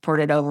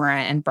transported over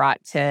and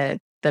brought to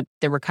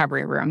the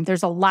recovery room.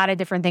 There's a lot of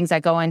different things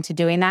that go into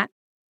doing that.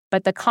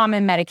 But the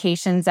common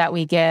medications that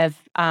we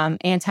give,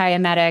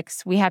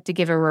 antiemetics, we have to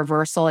give a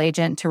reversal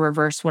agent to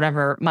reverse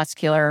whatever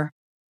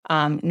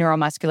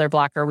neuromuscular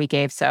blocker we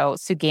gave. So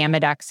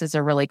Sugamidex is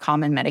a really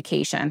common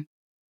medication.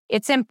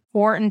 It's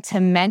important to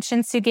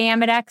mention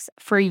Sugamidex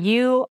for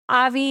you,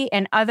 Avi,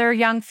 and other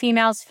young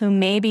females who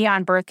may be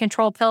on birth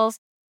control pills,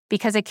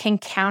 because it can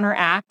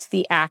counteract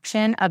the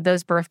action of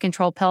those birth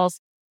control pills.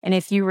 And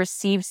if you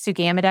receive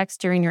Sugamidex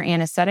during your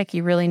anesthetic,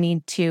 you really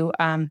need to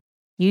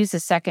use a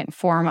second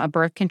form of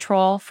birth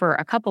control for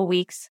a couple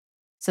weeks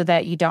so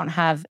that you don't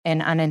have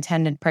an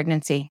unintended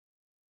pregnancy.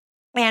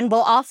 And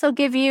we'll also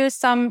give you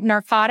some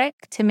narcotic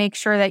to make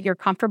sure that you're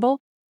comfortable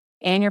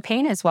and your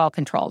pain is well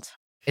controlled.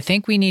 I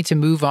think we need to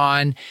move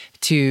on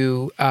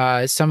to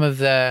some of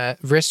the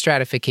risk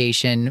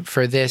stratification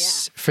for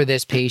this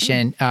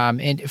patient.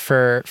 And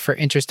for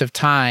interest of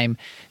time,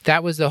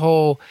 that was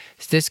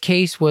this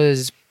case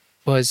was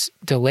was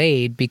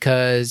delayed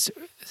because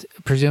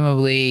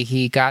presumably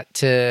he got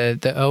to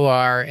the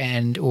OR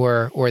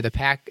or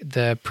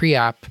the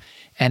pre-op,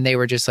 and they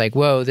were just like,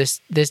 "Whoa, this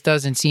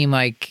doesn't seem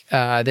like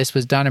this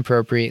was done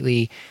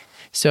appropriately."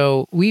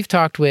 So we've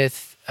talked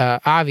with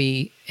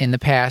Avi in the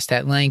past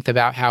at length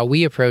about how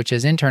we approach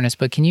as internists,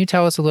 but can you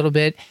tell us a little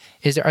bit?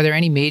 Are there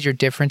any major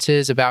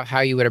differences about how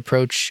you would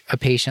approach a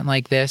patient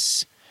like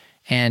this,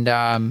 and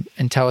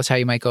tell us how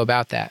you might go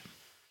about that?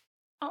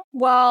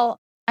 Well,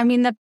 I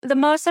mean, the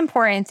most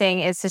important thing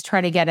is to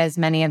try to get as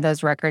many of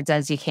those records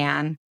as you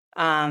can.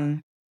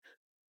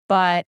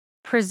 But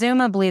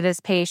presumably this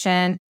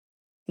patient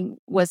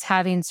was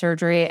having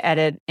surgery at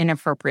an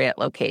inappropriate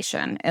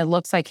location. It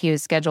looks like he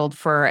was scheduled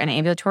for an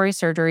ambulatory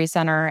surgery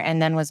center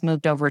and then was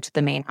moved over to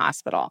the main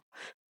hospital.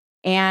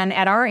 And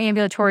at our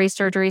ambulatory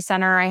surgery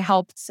center, I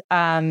helped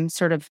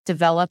sort of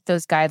develop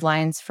those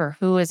guidelines for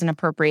who is an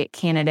appropriate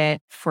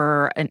candidate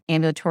for an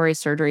ambulatory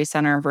surgery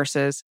center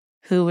versus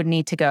who would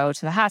need to go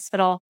to the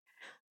hospital.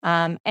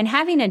 And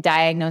having a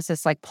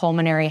diagnosis like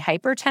pulmonary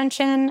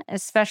hypertension,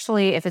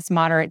 especially if it's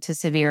moderate to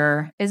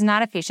severe, is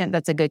not a patient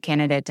that's a good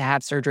candidate to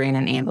have surgery in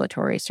an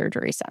ambulatory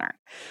surgery center.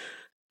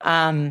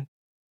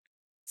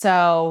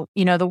 So,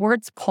 the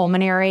words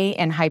pulmonary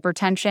and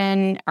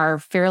hypertension are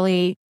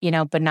fairly,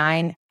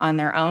 benign on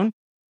their own.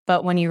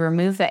 But when you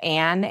remove the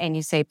and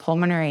you say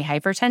pulmonary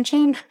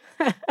hypertension,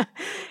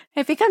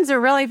 it becomes a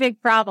really big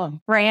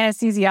problem for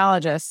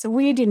anesthesiologists.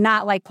 We do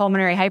not like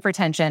pulmonary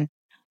hypertension.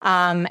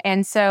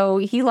 And so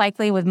he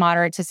likely with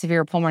moderate to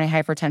severe pulmonary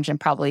hypertension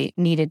probably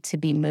needed to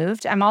be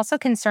moved. I'm also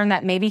concerned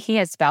that maybe he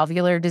has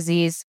valvular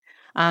disease.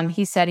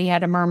 He said he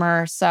had a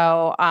murmur.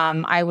 So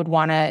I would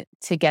want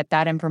to get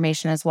that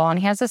information as well. And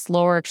he has this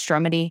lower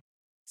extremity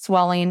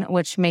swelling,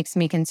 which makes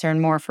me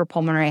concerned more for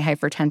pulmonary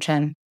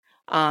hypertension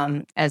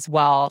as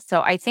well.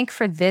 So I think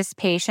for this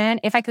patient,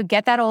 if I could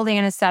get that old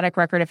anesthetic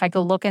record, if I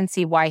could look and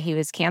see why he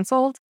was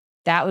canceled,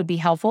 that would be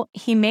helpful.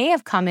 He may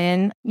have come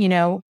in, in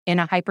a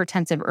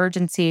hypertensive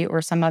urgency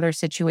or some other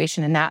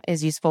situation, and that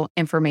is useful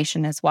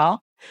information as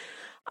well.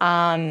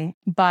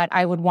 But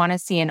I would want to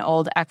see an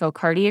old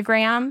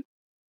echocardiogram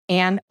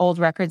and old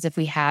records if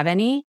we have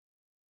any.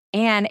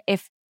 And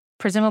if,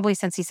 presumably,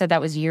 since he said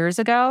that was years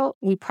ago,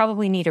 we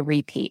probably need a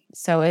repeat.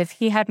 So if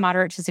he had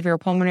moderate to severe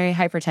pulmonary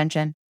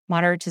hypertension,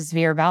 moderate to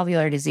severe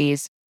valvular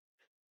disease,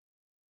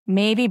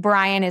 maybe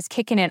Brian is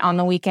kicking it on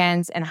the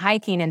weekends and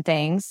hiking and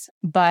things,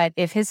 but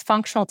if his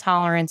functional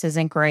tolerance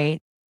isn't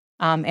great,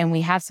 and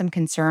we have some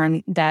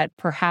concern that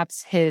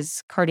perhaps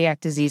his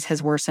cardiac disease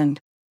has worsened,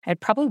 I'd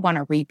probably want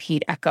a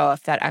repeat echo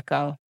if that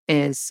echo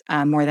is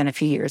more than a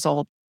few years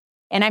old.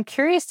 And I'm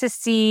curious to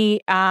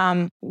see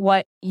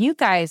what you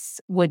guys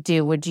would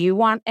do. Would you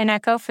want an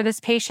echo for this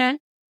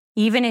patient,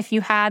 even if you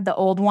had the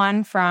old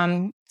one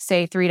from,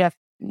 say, 3 to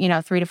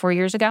 4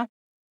 years ago?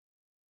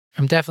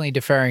 I'm definitely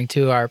deferring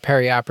to our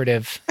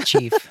perioperative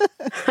chief.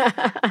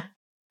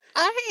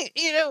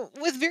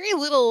 With very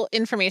little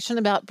information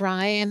about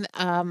Brian,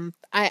 I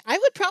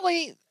would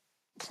probably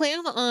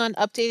plan on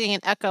updating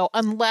an echo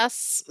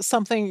unless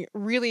something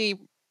really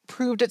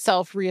proved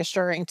itself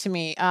reassuring to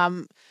me.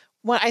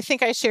 I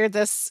think I shared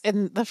this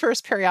in the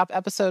first periop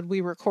episode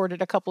we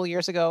recorded a couple of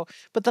years ago,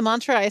 but the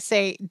mantra I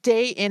say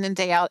day in and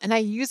day out, and I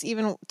use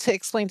even to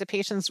explain to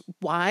patients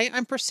why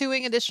I'm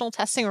pursuing additional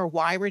testing or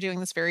why we're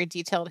doing this very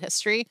detailed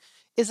history,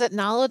 is that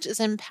knowledge is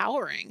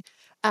empowering.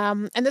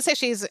 And this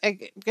actually is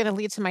going to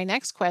lead to my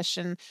next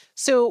question.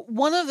 So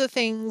one of the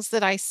things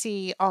that I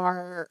see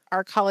our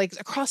colleagues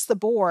across the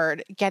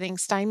board getting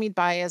stymied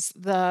by is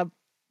the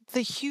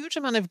huge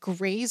amount of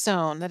gray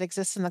zone that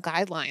exists in the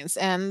guidelines.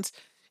 And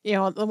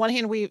on the one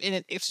hand,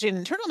 in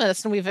internal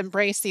medicine, we've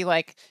embraced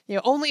the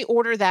only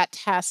order that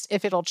test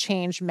if it'll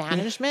change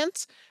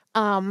management.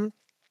 But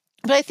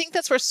I think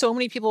that's where so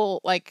many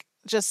people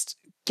just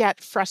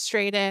get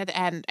frustrated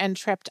and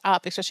tripped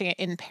up, especially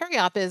in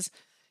periop, is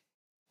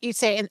you'd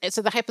say, and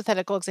so the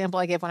hypothetical example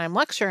I give when I'm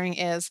lecturing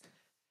is,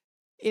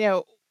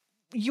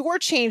 your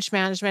change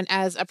management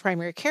as a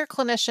primary care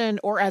clinician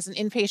or as an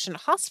inpatient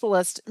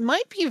hospitalist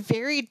might be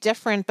very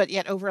different, but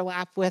yet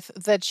overlap with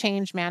the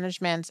change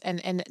management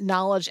and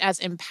knowledge as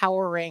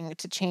empowering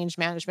to change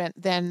management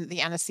than the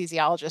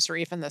anesthesiologists or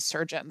even the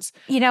surgeons.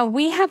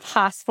 We have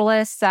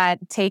hospitalists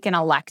that take an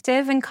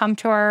elective and come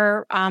to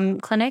our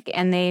clinic,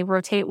 and they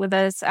rotate with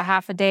us a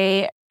half a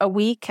day a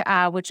week,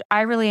 which I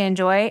really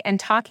enjoy. And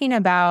talking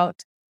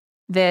about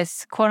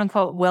this quote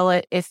unquote,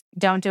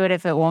 don't do it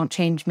if it won't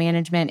change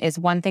management, is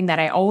one thing that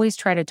I always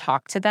try to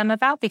talk to them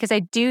about, because I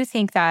do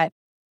think that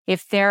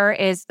if there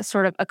is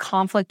sort of a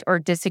conflict or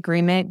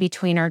disagreement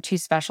between our two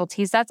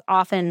specialties, that's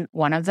often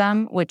one of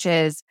them, which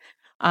is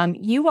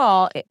you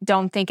all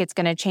don't think it's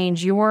going to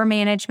change your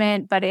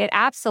management, but it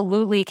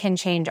absolutely can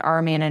change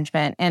our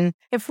management. And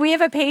if we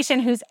have a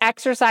patient who's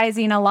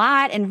exercising a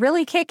lot and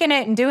really kicking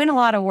it and doing a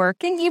lot of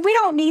work, and we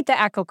don't need the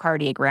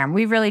echocardiogram.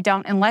 We really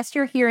don't, unless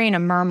you're hearing a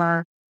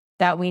murmur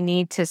that we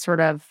need to sort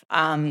of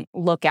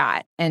look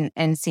at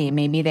and see.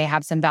 Maybe they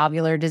have some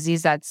valvular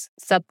disease that's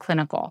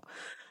subclinical.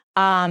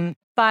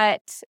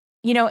 But,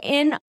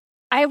 in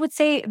I would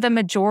say the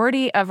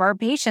majority of our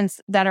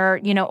patients that are,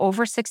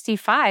 over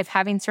 65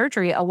 having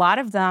surgery, a lot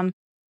of them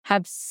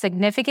have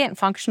significant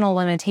functional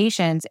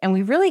limitations, and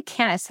we really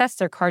can't assess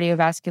their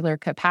cardiovascular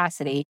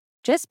capacity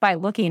just by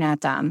looking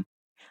at them.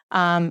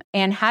 And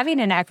having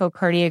an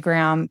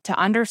echocardiogram to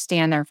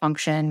understand their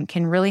function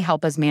can really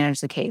help us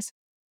manage the case.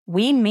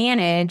 We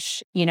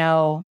manage,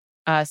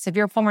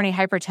 severe pulmonary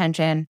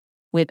hypertension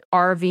with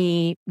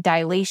RV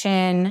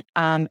dilation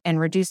and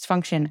reduced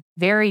function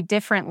very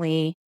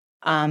differently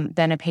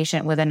than a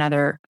patient with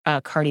another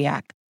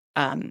cardiac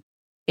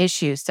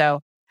issue. So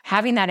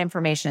having that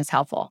information is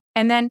helpful.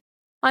 And then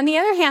on the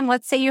other hand,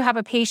 let's say you have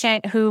a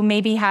patient who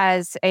maybe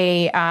has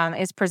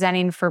is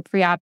presenting for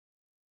pre-op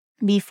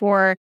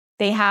before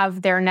they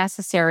have their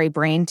necessary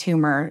brain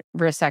tumor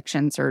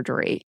resection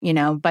surgery,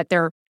 but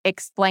they're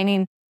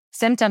explaining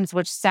symptoms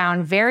which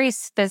sound very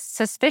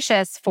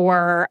suspicious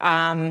for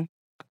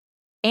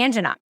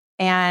angina.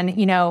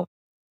 And,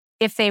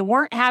 if they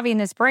weren't having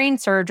this brain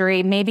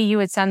surgery, maybe you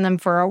would send them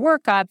for a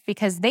workup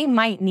because they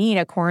might need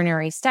a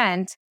coronary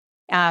stent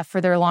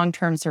for their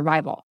long-term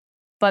survival.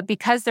 But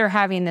because they're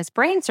having this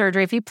brain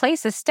surgery, if you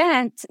place a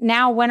stent,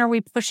 now when are we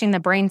pushing the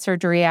brain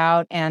surgery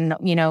out? And,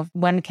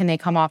 when can they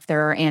come off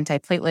their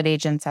antiplatelet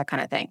agents, that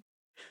kind of thing.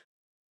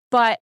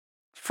 But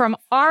from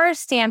our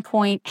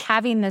standpoint,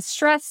 having the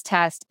stress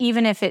test,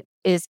 even if it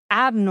is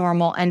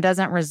abnormal and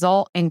doesn't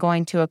result in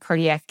going to a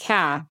cardiac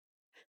cath,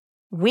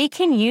 we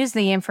can use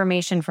the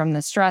information from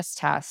the stress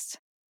test.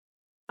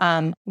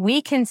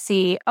 We can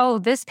see,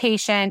 this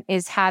patient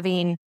is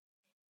having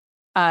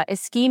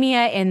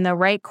ischemia in the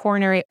right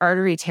coronary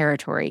artery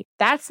territory.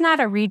 That's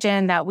not a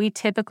region that we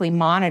typically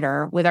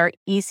monitor with our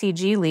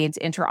ECG leads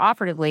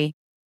intraoperatively.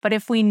 But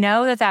if we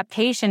know that that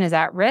patient is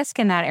at risk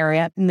in that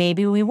area,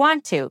 maybe we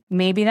want to.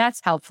 Maybe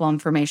that's helpful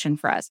information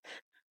for us.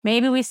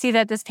 Maybe we see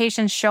that this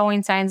patient's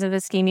showing signs of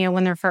ischemia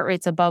when their heart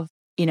rate's above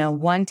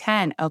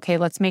 110. Okay,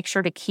 let's make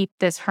sure to keep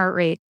this heart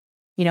rate,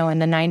 in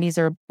the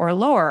 90s or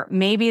lower.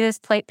 Maybe this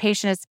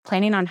patient is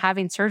planning on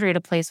having surgery at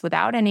a place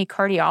without any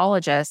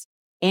cardiologist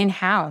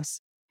in-house.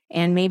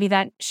 And maybe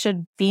that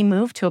should be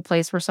moved to a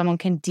place where someone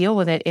can deal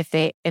with it if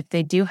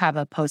they do have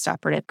a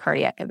postoperative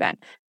cardiac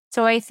event.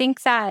 So I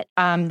think that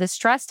the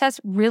stress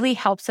test really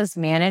helps us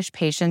manage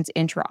patients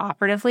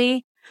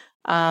intraoperatively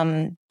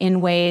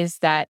in ways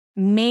that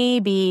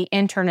maybe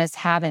internists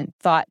haven't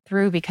thought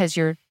through because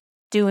you're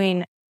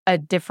doing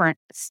different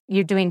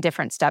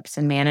steps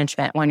in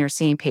management when you're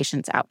seeing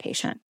patients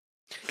outpatient.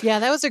 Yeah,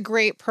 that was a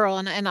great pearl,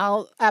 and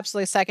I'll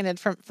absolutely second it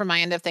from my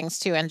end of things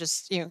too, and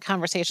just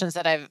conversations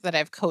that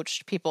I've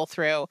coached people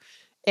through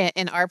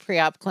in our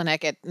pre-op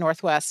clinic at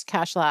Northwest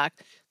Cashlack,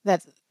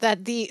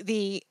 that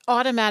the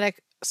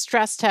automatic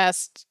stress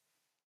test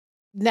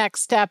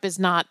next step is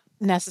not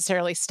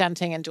necessarily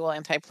stenting and dual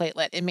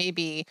antiplatelet. It may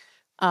be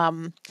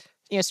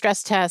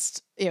stress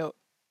test,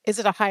 is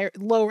it a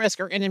low risk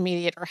or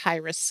intermediate or high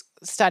risk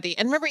study?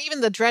 And remember,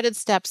 even the dreaded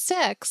step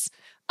 6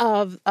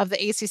 of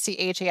the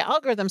ACC-AHA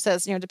algorithm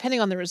says, depending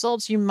on the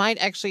results, you might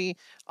actually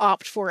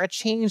opt for a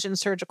change in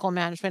surgical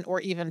management or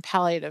even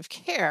palliative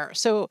care.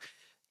 So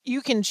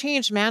you can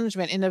change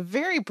management in a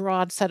very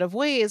broad set of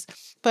ways.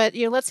 But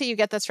let's say you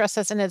get that stress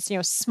test and it's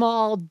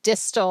small,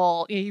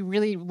 distal. You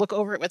really look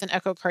over it with an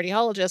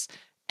echocardiologist,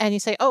 and you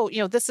say,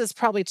 this is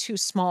probably too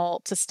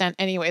small to stent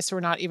anyway, so we're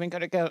not even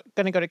going to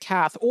go to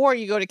cath. Or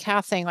you go to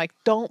cath saying,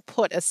 don't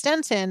put a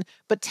stent in,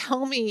 but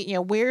tell me,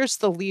 where's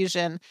the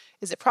lesion?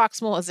 Is it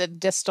proximal? Is it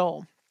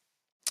distal?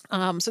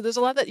 So there's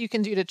a lot that you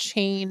can do to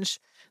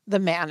change the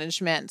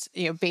management,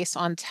 based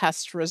on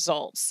test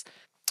results.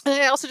 And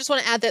I also just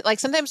want to add that,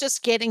 sometimes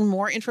just getting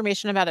more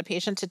information about a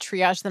patient to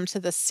triage them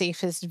to the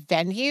safest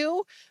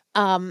venue,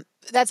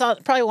 that's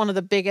probably one of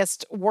the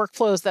biggest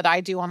workflows that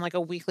I do on a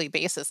weekly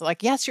basis.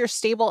 Yes, you're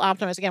stable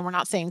optimized. Again, we're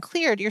not saying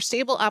cleared. You're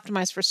stable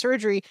optimized for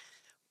surgery,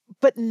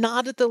 but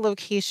not at the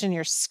location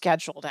you're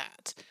scheduled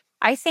at.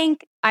 I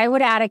think I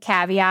would add a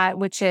caveat,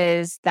 which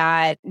is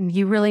that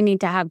you really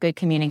need to have good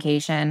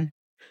communication.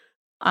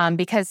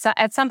 Because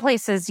at some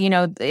places,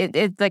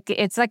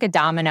 it's like a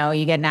domino.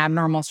 You get an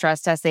abnormal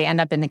stress test, they end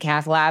up in the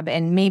cath lab,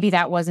 and maybe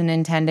that wasn't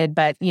intended,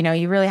 but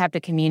you really have to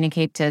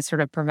communicate to sort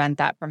of prevent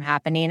that from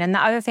happening. And the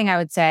other thing I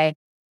would say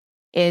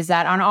is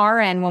that on our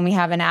end, when we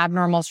have an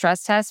abnormal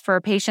stress test for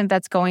a patient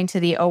that's going to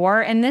the OR,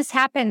 and this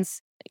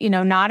happens,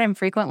 not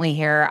infrequently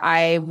here,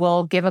 I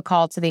will give a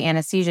call to the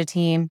anesthesia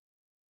team.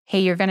 Hey,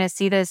 you're going to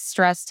see this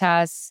stress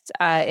test.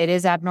 It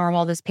is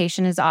abnormal. This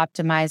patient is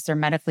optimized. They're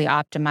medically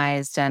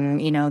optimized. And,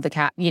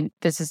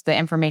 this is the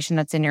information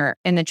that's in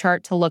the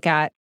chart to look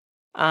at,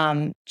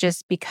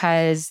 just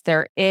because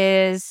there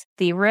is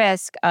the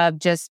risk of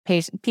just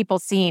people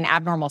seeing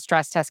abnormal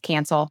stress tests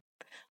cancel.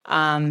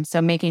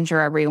 So making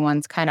sure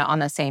everyone's kind of on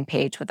the same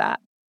page with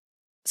that.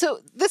 So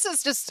this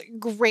is just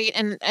great,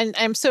 and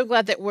I'm so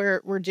glad that we're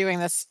doing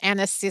this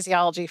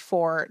anesthesiology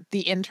for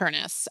the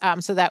internists,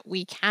 so that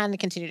we can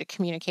continue to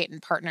communicate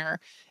and partner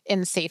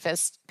in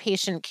safest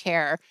patient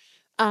care.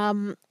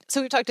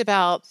 So we talked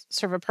about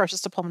sort of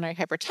approaches to pulmonary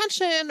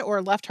hypertension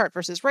or left heart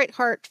versus right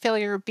heart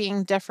failure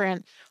being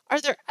different. Are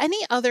there any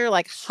other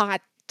like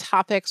hot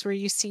topics where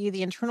you see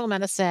the internal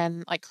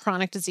medicine, like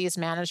chronic disease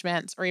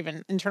management or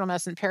even internal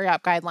medicine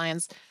peri-op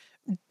guidelines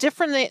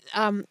different,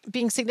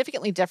 being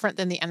significantly different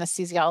than the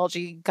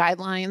anesthesiology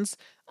guidelines?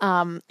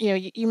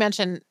 You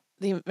mentioned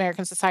the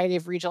American Society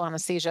of Regional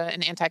Anesthesia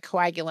and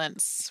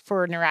Anticoagulants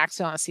for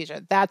neuraxial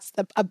anesthesia. That's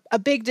a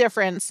big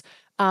difference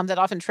that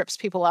often trips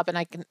people up,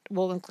 and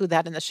we'll include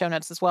that in the show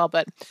notes as well.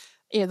 But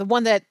the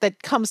one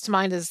that comes to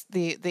mind is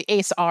the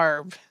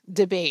ACE-ARB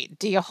debate.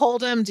 Do you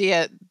hold them?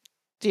 Do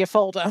you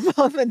fold them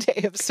on the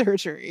day of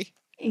surgery?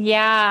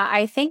 Yeah,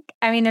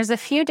 I mean, there's a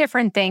few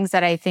different things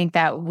that I think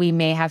that we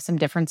may have some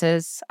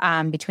differences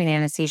between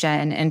anesthesia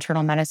and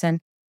internal medicine.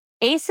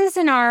 ACEs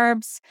and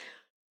ARBs,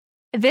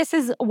 this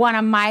is one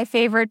of my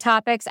favorite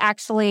topics,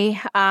 actually.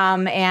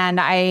 And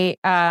I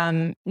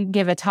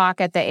give a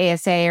talk at the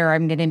ASA, or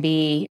I'm going to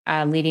be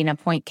leading a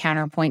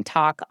point-counterpoint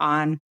talk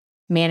on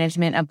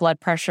management of blood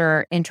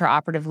pressure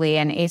intraoperatively.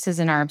 And ACEs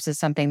and ARBs is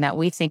something that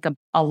we think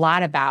a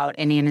lot about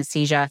in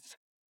anesthesia.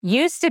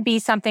 Used to be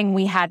something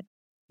we had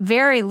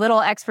very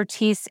little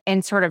expertise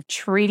in sort of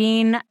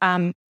treating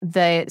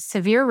the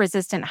severe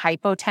resistant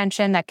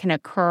hypotension that can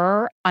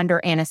occur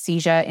under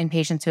anesthesia in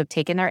patients who have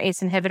taken their ACE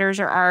inhibitors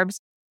or ARBs.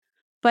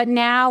 But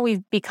now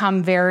we've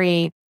become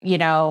very,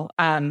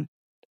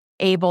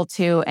 able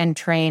to and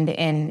trained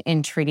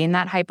in treating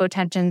that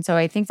hypotension. So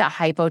I think that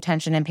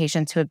hypotension in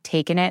patients who have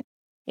taken it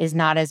is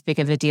not as big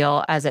of a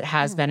deal as it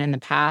has been in the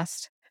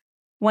past.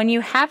 When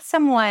you have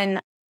someone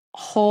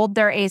hold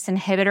their ACE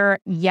inhibitor,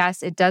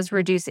 yes, it does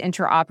reduce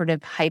intraoperative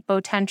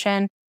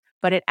hypotension,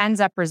 but it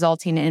ends up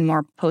resulting in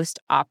more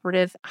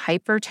postoperative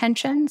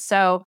hypertension.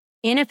 So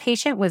in a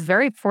patient with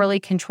very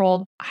poorly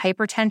controlled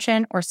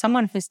hypertension or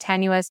someone who's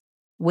tenuous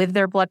with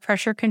their blood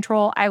pressure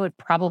control, I would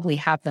probably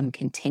have them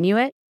continue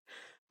it.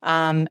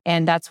 And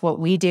that's what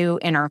we do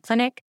in our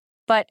clinic.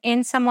 But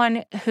in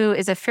someone who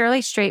is a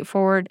fairly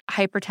straightforward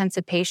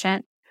hypertensive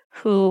patient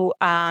who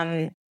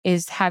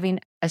is having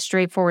a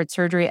straightforward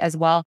surgery as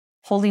well,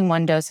 holding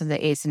one dose of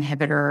the ACE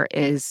inhibitor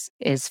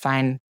is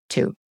fine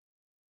too.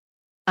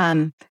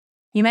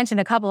 You mentioned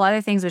a couple other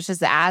things, which is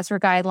the ASRA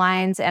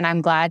guidelines, and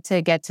I'm glad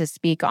to get to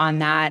speak on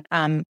that.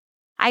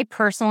 I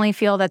personally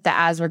feel that the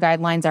ASRA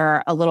guidelines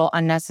are a little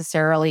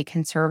unnecessarily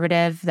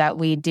conservative, that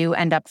we do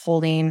end up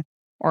holding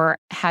or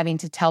having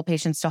to tell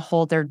patients to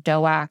hold their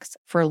DOACs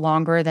for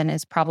longer than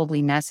is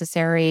probably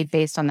necessary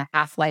based on the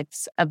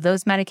half-lives of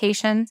those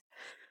medications.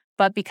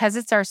 But because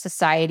it's our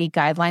society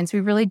guidelines, we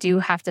really do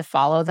have to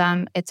follow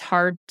them. It's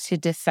hard to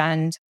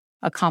defend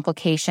a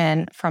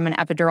complication from an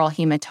epidural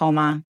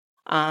hematoma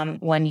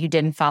when you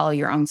didn't follow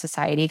your own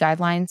society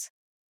guidelines.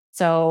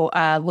 So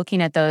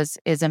looking at those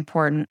is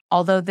important.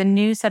 Although the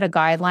new set of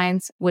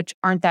guidelines, which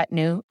aren't that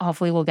new,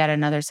 hopefully we'll get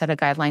another set of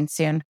guidelines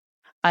soon,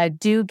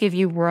 do give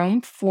you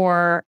room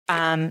for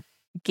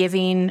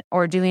giving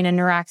or doing a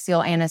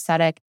neuraxial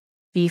anesthetic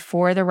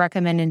before the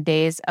recommended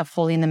days of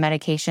holding the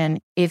medication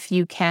if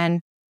you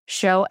can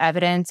show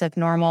evidence of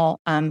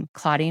normal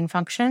clotting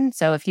function.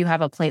 So if you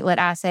have a platelet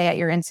assay at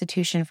your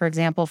institution, for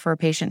example, for a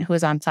patient who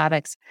is on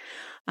Plavix,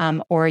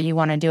 or you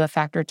want to do a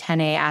factor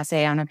 10A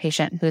assay on a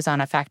patient who's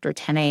on a factor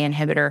 10A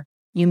inhibitor,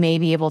 you may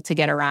be able to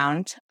get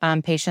around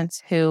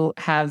patients who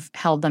have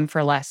held them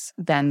for less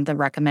than the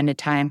recommended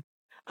time.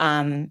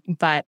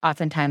 But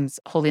oftentimes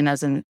holding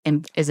those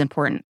is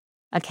important.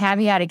 A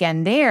caveat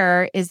again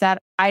there is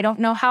that I don't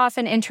know how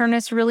often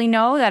internists really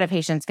know that a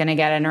patient's going to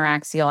get a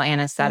neuraxial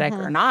anesthetic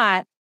or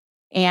not,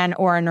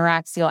 or a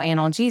neuraxial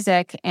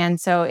analgesic.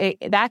 And so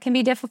that can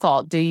be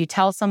difficult. Do you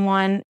tell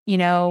someone,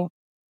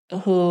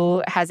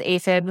 who has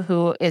AFib,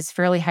 who is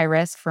fairly high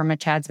risk from a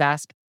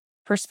CHA2DS2-VASc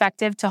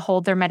perspective, to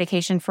hold their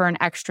medication for an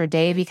extra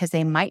day because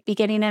they might be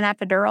getting an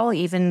epidural,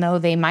 even though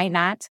they might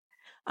not?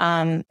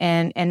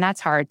 And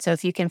that's hard. So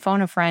if you can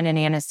phone a friend in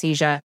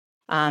anesthesia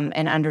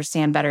and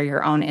understand better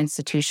your own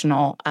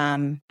institutional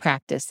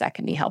practice, that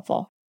can be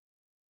helpful.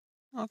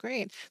 Oh,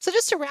 great. So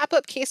just to wrap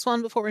up case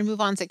 1 before we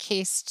move on to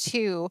case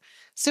 2.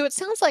 So it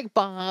sounds like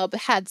Bob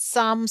had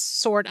some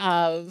sort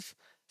of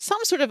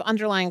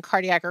underlying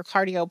cardiac or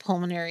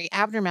cardiopulmonary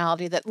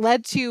abnormality that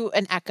led to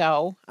an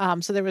echo.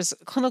 So there was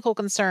clinical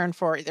concern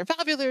for either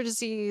valvular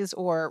disease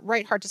or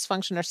right heart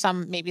dysfunction or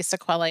some maybe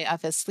sequelae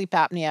of his sleep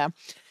apnea.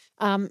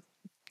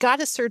 Got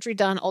his surgery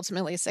done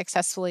ultimately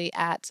successfully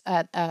at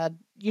a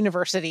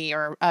university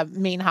or a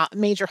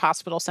major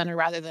hospital center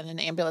rather than an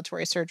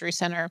ambulatory surgery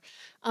center.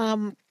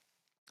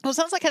 Well, it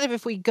sounds like kind of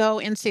if we go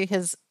into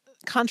his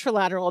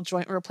contralateral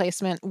joint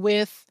replacement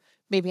with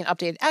maybe an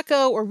updated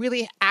echo or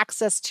really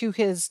access to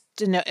his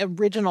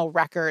original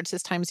records,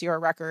 his time zero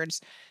records,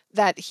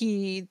 that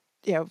he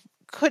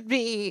could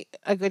be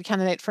a good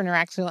candidate for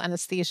neuraxial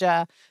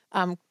anesthesia,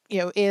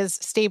 is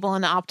stable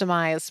and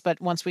optimized, but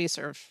once we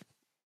sort of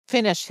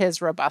finish his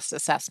robust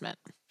assessment.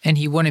 And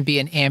he wouldn't be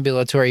an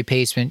ambulatory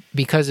patient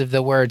because of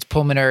the words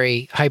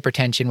pulmonary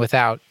hypertension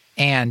without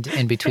and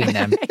in between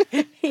them,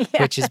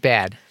 which is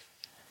bad.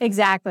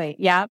 Exactly.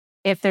 Yeah.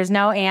 If there's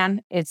no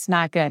and, it's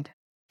not good.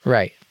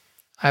 Right.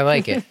 I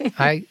like it.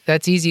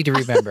 That's easy to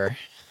remember.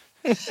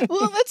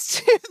 Well,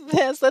 let's do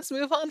this. Let's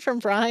move on from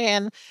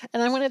Brian.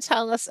 And I'm going to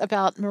tell us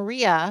about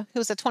Maria,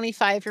 who's a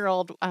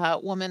 25-year-old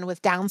woman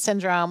with Down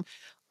syndrome,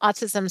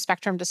 autism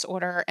spectrum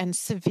disorder, and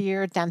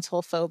severe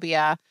dental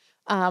phobia.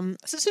 So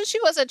since she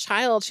was a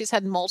child, she's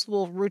had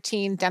multiple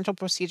routine dental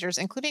procedures,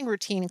 including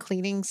routine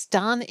cleanings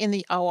done in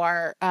the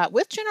OR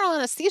with general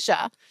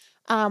anesthesia.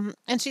 And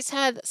she's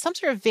had some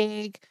sort of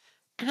vague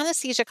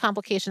anesthesia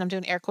complication. I'm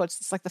doing air quotes.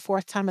 It's like the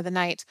fourth time of the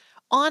night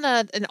on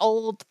an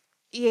old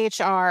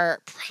EHR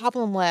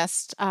problem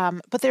list,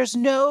 but there's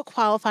no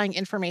qualifying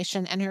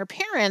information. And her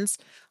parents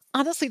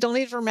honestly don't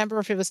even remember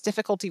if it was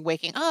difficulty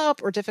waking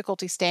up or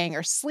difficulty staying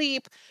or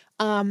sleep.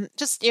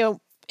 Just,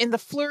 in the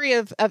flurry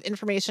of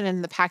information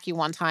in the PACU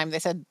one time, they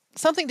said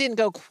something didn't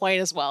go quite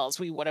as well as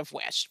we would have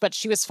wished, but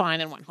she was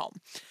fine and went home.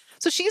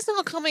 So she's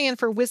now coming in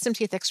for wisdom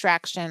teeth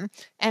extraction,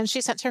 and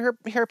she sent to her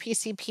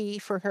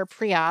PCP for her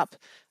pre-op.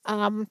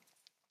 And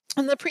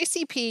the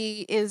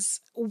pre-CP is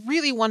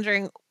really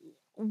wondering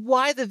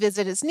why the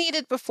visit is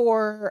needed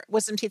before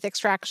wisdom teeth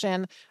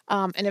extraction,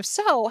 and if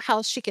so,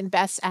 how she can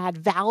best add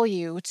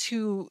value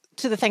to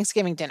the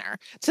Thanksgiving dinner,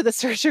 to the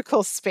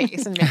surgical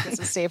space, and make this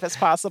as safe as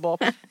possible.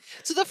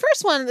 So the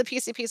first one the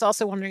PCP is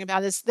also wondering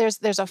about is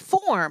there's a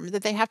form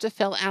that they have to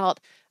fill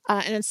out,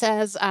 and it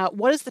says,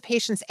 what is the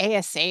patient's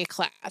ASA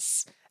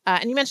class?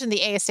 And you mentioned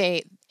the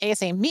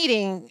ASA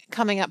meeting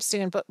coming up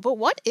soon, but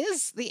what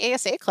is the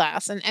ASA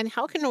class, and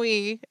how can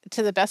we,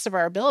 to the best of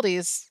our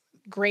abilities,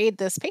 grade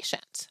this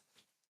patient?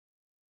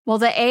 Well,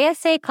 the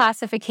ASA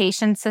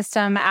classification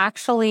system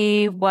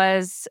actually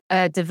was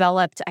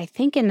developed, I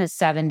think, in the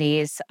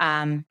 70s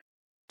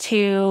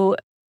to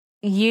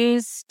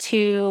use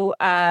to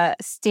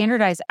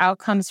standardize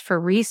outcomes for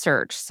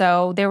research.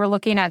 So they were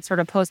looking at sort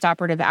of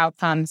post-operative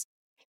outcomes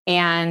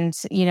and,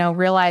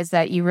 realize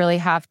that you really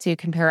have to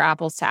compare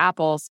apples to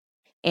apples.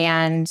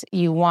 And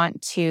you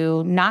want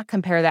to not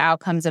compare the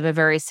outcomes of a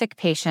very sick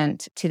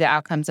patient to the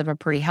outcomes of a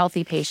pretty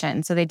healthy patient.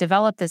 And so they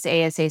developed this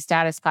ASA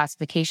status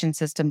classification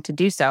system to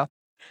do so.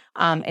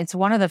 It's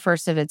one of the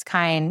first of its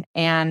kind.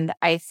 And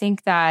I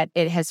think that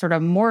it has sort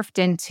of morphed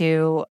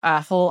into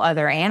a whole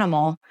other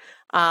animal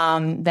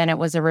than it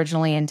was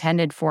originally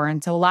intended for.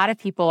 And so a lot of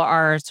people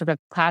are sort of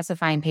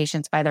classifying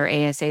patients by their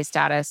ASA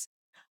status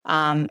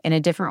in a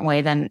different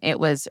way than it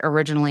was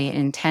originally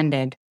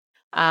intended.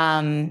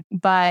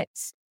 But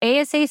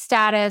ASA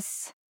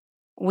status,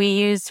 we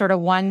use sort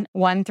of one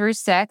through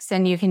 6,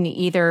 and you can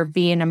either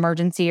be an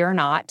emergency or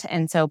not.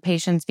 And so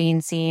patients being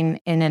seen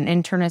in an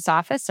internist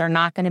office are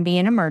not going to be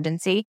an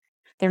emergency.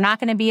 They're not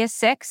going to be a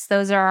 6.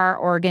 Those are our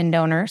organ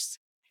donors.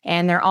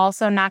 And they're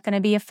also not going to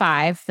be a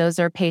 5. Those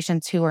are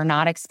patients who are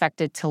not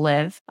expected to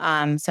live.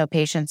 So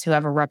patients who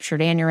have a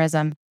ruptured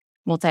aneurysm,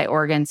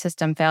 multi-organ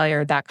system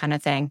failure, that kind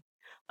of thing.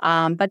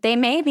 But they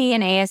may be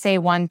an ASA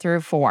 1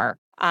 through 4.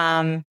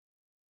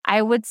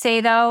 I would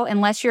say, though,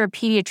 unless you're a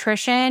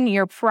pediatrician,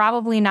 you're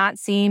probably not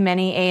seeing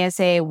many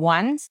ASA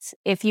 1s.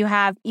 If you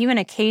have even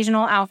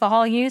occasional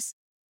alcohol use,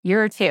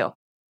 you're a 2.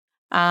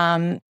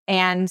 And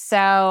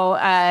so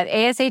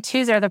ASA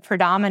 2s are the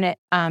predominant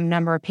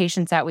number of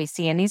patients that we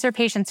see. And these are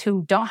patients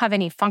who don't have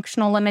any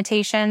functional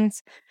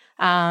limitations.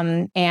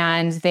 And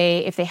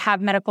if they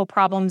have medical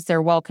problems,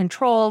 they're well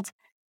controlled.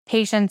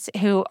 Patients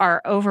who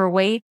are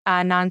overweight,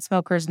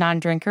 non-smokers,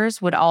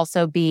 non-drinkers would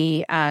also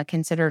be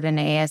considered an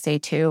ASA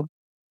 2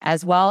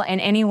 as well.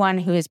 And anyone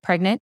who is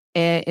pregnant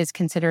is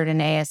considered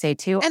an ASA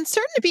 2. And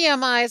certain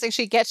BMIs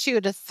actually get you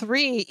to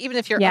 3, even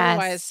if you're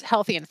otherwise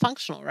healthy and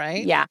functional,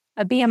 right? Yeah.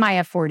 A BMI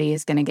of 40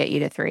 is going to get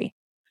you to 3.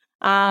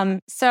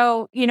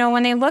 So,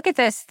 when they look at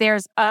this,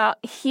 there's a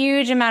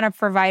huge amount of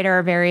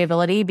provider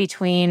variability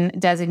between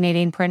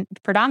designating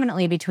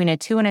predominantly between a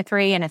 2 and a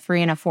 3 and a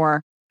 3 and a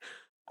 4.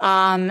 So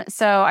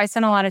I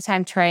spent a lot of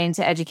time trying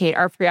to educate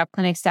our pre-op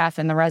clinic staff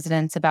and the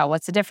residents about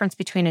what's the difference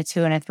between a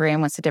 2 and a 3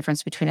 and what's the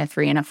difference between a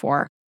 3 and a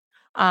 4.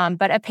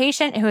 But a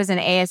patient who is an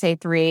ASA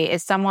 3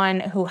 is someone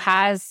who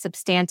has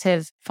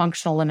substantive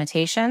functional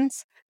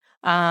limitations.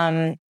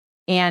 And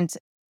in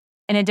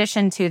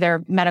addition to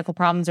their medical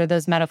problems, or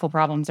those medical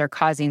problems are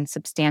causing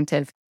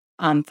substantive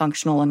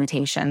functional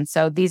limitations.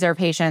 So these are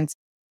patients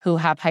who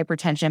have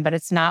hypertension, but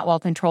it's not well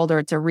controlled, or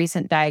it's a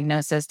recent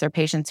diagnosis. They're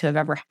patients who have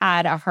ever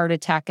had a heart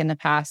attack in the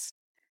past.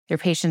 They're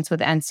patients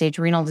with end-stage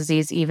renal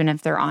disease, even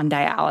if they're on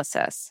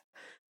dialysis.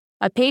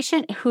 A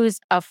patient who's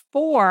a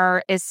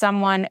 4 is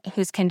someone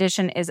whose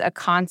condition is a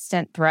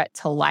constant threat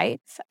to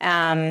life.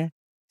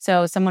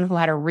 So someone who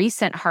had a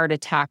recent heart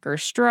attack or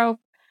stroke,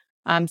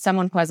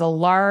 someone who has a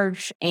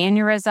large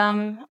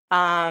aneurysm,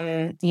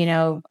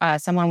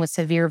 someone with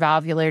severe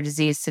valvular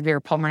disease, severe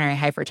pulmonary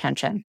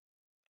hypertension.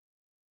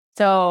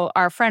 So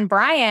our friend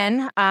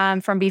Brian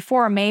from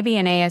before may be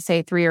an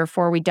ASA 3 or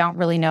 4. We don't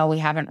really know. We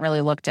haven't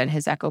really looked at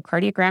his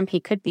echocardiogram. He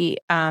could be.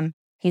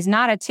 He's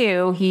not a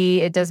 2.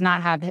 It does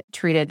not have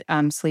treated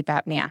sleep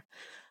apnea.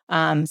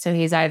 So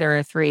he's either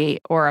a 3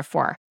 or a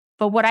 4.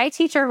 But what I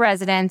teach our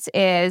residents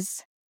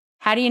is,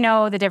 how do you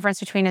know the difference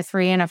between a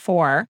 3 and a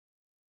 4?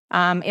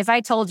 If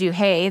I told you,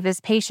 hey, this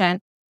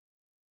patient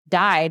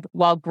died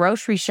while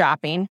grocery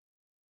shopping,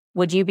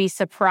 would you be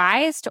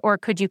surprised, or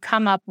could you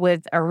come up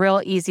with a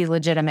real easy,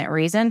 legitimate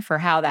reason for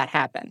how that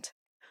happened?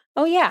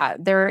 Oh, yeah,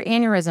 their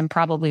aneurysm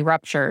probably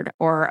ruptured.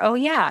 Or, oh,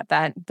 yeah,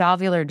 that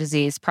valvular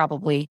disease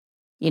probably,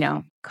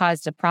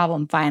 caused a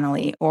problem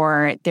finally.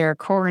 Or their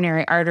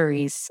coronary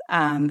arteries,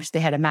 they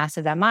had a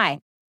massive MI.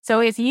 So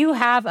if you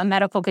have a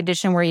medical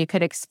condition where you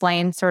could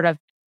explain sort of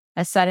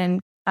a sudden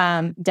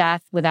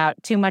death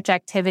without too much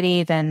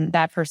activity, then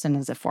that person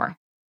is a 4.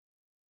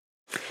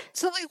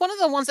 So like one of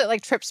the ones that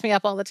like trips me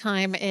up all the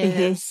time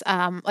is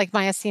like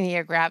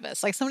myasthenia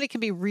gravis. Like somebody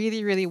can be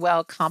really, really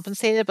well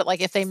compensated, but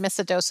like if they miss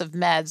a dose of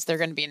meds, they're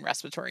going to be in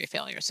respiratory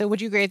failure. So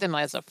would you grade them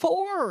as a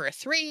 4 or a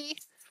 3?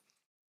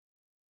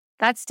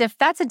 That's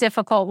a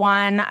difficult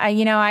one.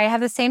 I have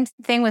the same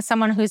thing with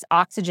someone who's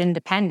oxygen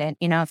dependent.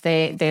 If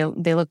they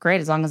look great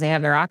as long as they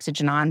have their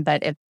oxygen on,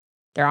 but if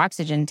their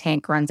oxygen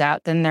tank runs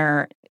out, then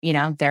they're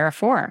a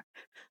 4.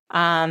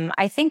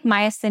 I think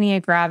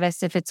myasthenia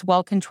gravis, if it's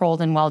well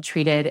controlled and well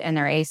treated and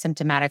they're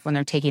asymptomatic when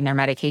they're taking their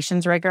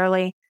medications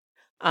regularly,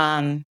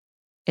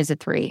 is a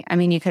 3. I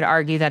mean, you could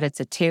argue that it's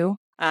a 2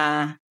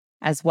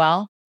 as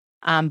well,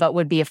 but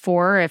would be a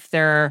 4 if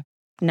they're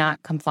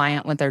not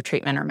compliant with their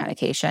treatment or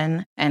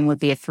medication, and would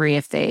be a 3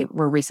 if they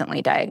were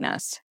recently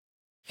diagnosed.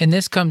 And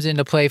this comes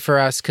into play for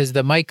us because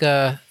the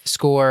MICA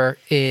score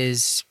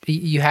is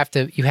you have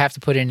to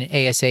put in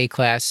an ASA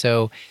class.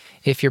 So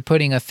if you're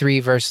putting a 3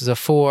 versus a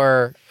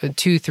 4, a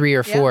 2, 3,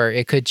 or 4,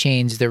 it could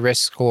change the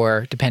risk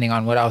score depending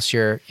on what else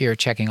you're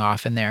checking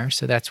off in there.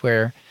 So that's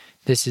where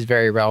this is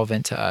very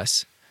relevant to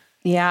us.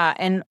 Yeah,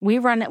 and we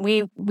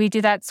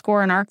do that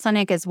score in our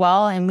clinic as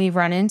well, and we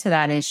run into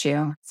that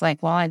issue. It's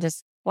like, well, I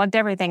just plugged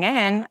everything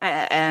in,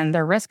 and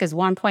the risk is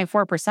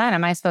 1.4%.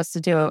 Am I supposed to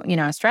do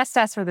a stress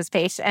test for this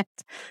patient?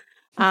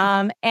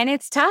 And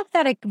it's tough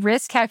that a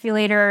risk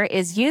calculator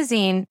is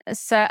using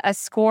a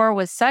score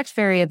with such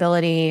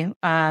variability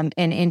and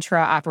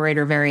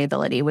intra-operator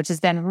variability, which has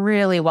been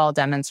really well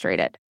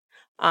demonstrated.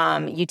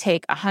 You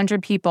take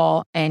 100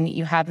 people and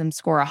you have them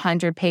score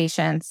 100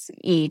 patients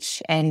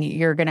each, and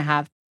you're going to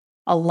have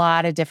a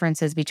lot of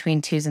differences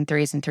between 2s and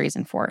 3s and 3s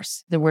and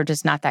 4s. We're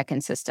just not that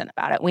consistent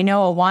about it. We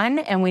know a 1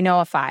 and we know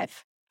a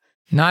 5.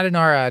 Not in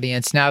our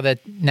audience. Now that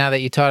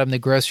you taught them the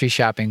grocery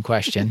shopping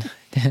question.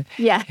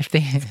 Yeah.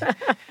 But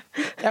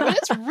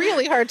it's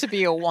really hard to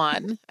be a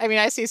 1. I mean,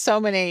 I see so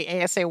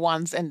many ASA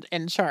 1s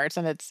in charts,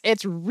 and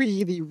it's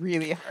really,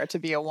 really hard to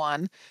be a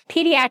 1.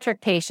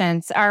 Pediatric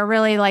patients are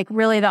really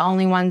the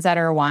only ones that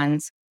are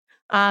 1s.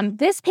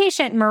 This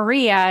patient,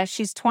 Maria,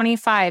 she's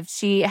 25.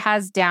 She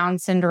has Down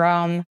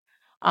syndrome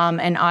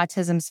and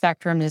autism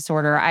spectrum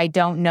disorder. I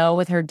don't know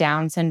with her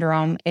Down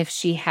syndrome if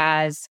she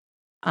has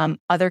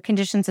other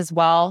conditions as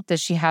well. Does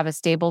she have a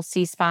stable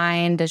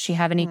C-spine? Does she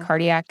have any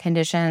cardiac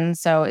conditions?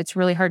 So it's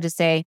really hard to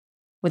say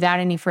without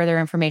any further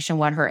information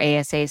what her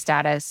ASA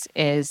status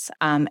is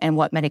and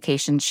what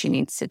medications she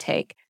needs to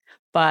take.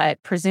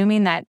 But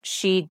presuming that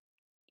she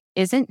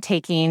isn't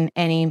taking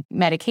any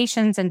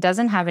medications and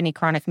doesn't have any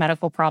chronic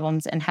medical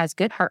problems and has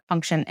good heart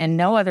function and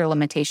no other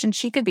limitations,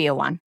 she could be a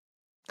 1.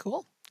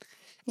 Cool.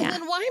 Yeah. And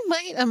then why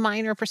might a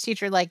minor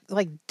procedure like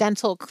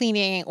dental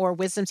cleaning or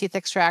wisdom teeth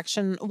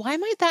extraction, why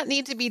might that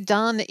need to be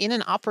done in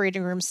an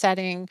operating room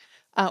setting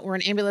or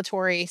an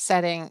ambulatory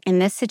setting? In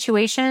this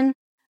situation,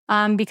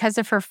 because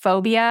of her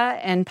phobia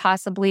and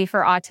possibly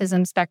for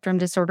autism spectrum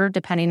disorder,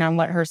 depending on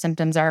what her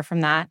symptoms are from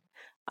that,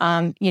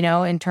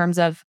 in terms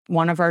of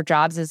one of our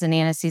jobs as an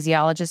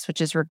anesthesiologist, which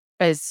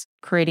is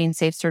creating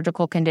safe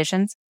surgical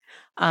conditions.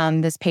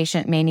 This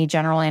patient may need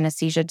general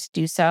anesthesia to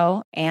do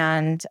so.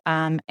 And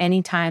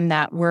anytime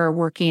that we're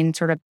working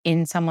sort of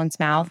in someone's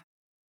mouth,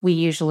 we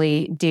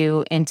usually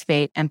do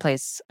intubate and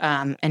place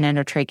an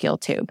endotracheal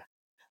tube.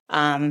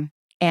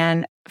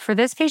 And for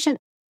this patient,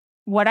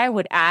 what I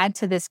would add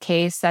to this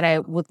case that I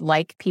would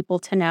like people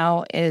to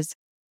know is,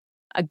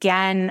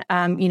 again,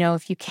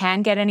 if you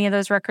can get any of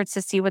those records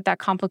to see what that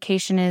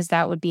complication is,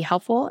 that would be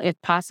helpful if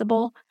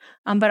possible.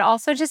 But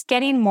also just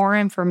getting more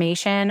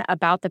information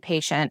about the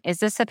patient. Is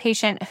this a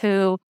patient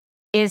who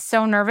is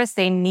so nervous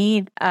they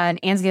need an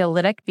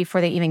anxiolytic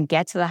before they even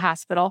get to the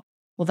hospital?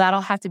 Well,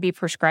 that'll have to be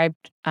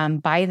prescribed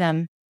by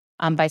them,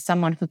 by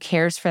someone who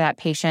cares for that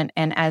patient.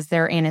 And as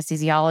their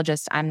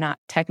anesthesiologist, I'm not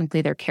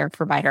technically their care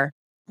provider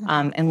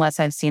unless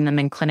I've seen them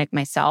in clinic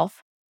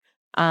myself.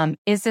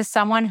 Is this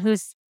someone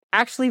who's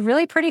actually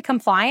really pretty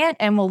compliant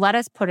and will let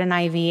us put an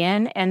IV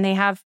in, and they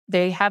have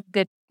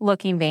good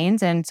looking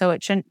veins, and so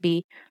it shouldn't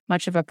be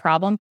much of a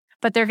problem.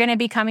 But they're going to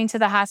be coming to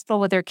the hospital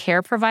with their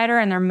care provider,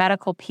 and their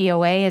medical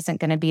POA isn't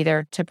going to be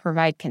there to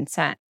provide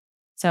consent.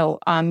 So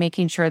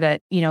making sure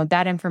that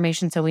that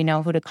information, so we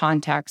know who to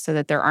contact, so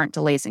that there aren't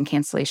delays and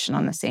cancellation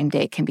on the same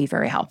day, can be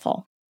very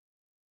helpful.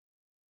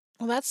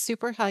 Well, that's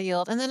super high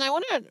yield. And then I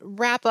want to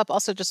wrap up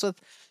also just with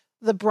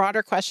the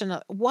broader question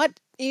of what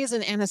is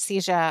an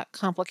anesthesia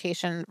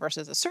complication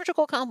versus a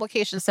surgical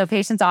complication? So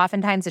patients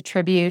oftentimes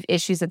attribute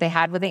issues that they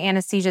had with the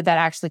anesthesia that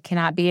actually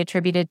cannot be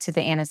attributed to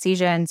the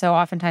anesthesia. And so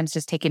oftentimes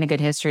just taking a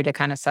good history to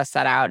kind of suss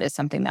that out is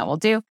something that we'll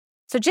do.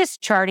 So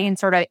just charting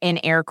sort of in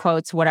air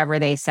quotes, whatever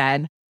they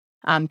said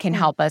can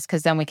help us,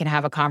 because then we can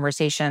have a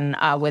conversation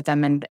with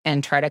them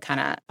and try to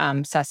kind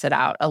of suss it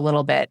out a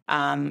little bit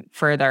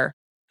further.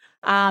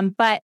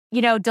 But,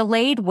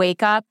 delayed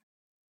wake up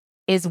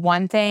is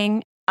one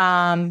thing.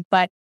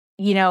 But,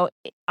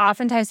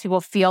 oftentimes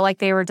people feel like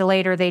they were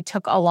delayed or they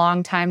took a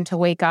long time to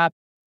wake up,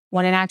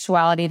 when in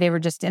actuality, they were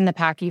just in the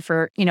PACU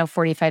for,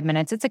 45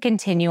 minutes. It's a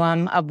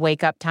continuum of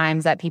wake up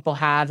times that people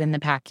have in the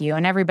PACU,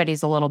 and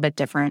everybody's a little bit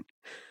different.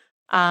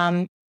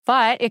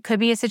 But it could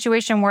be a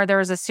situation where there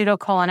was a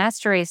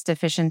pseudocholinesterase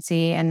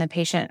deficiency and the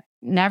patient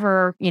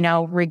never,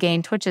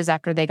 regained twitches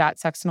after they got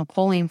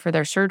succinylcholine for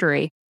their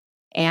surgery.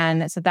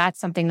 And so that's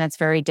something that's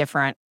very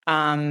different.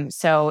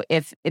 So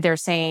if they're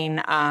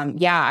saying,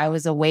 I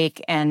was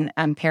awake and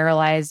I'm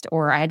paralyzed,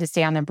 or I had to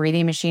stay on the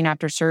breathing machine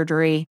after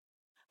surgery,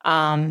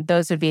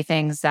 those would be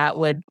things that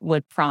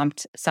would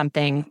prompt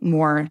something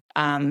more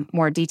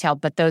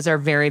detailed, but those are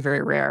very,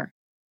 very rare.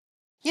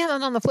 Yeah,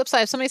 and on the flip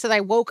side, if somebody says I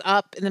woke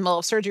up in the middle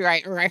of surgery,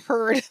 or I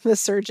heard the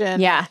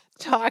surgeon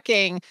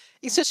talking,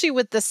 especially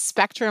with the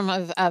spectrum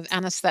of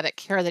anesthetic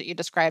care that you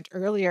described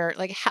earlier,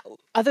 like how,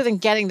 other than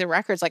getting the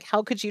records, like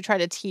how could you try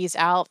to tease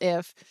out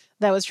if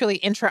that was truly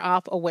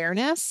intra-op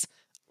awareness,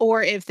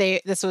 or if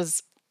this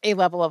was a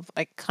level of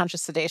like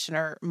conscious sedation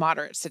or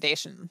moderate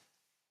sedation?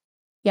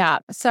 Yeah.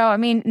 So, I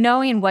mean,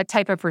 knowing what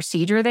type of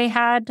procedure they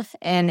had,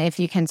 and if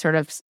you can sort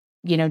of,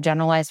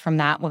 generalize from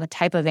that what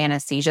type of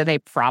anesthesia they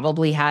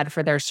probably had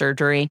for their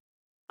surgery.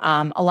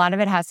 A lot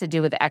of it has to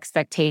do with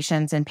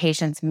expectations and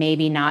patients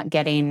maybe not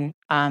getting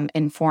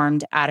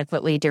informed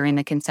adequately during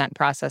the consent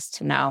process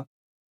to know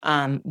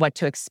what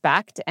to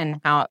expect and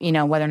how,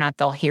 whether or not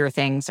they'll hear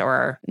things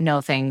or know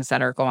things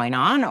that are going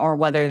on, or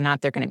whether or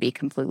not they're going to be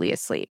completely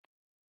asleep.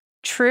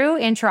 True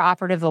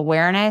intraoperative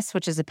awareness,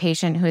 which is a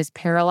patient who is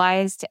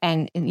paralyzed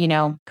and,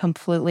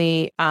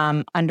 completely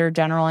under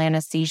general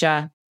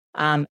anesthesia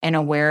and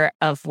aware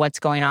of what's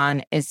going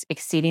on, is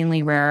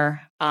exceedingly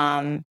rare.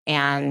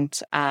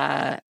 It's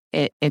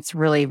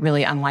really,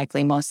 really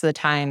unlikely. Most of the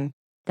time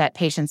that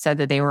patients said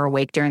that they were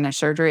awake during their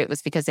surgery, it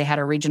was because they had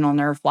a regional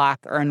nerve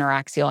block or a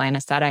neuraxial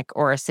anesthetic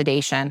or a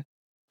sedation,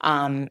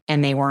 and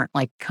they weren't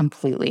like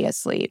completely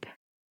asleep.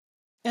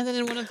 And then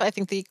in one of, I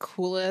think, the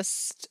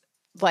coolest,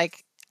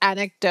 like,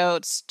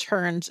 anecdotes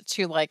turned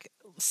to like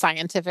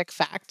scientific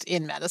fact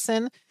in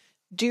medicine,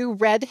 do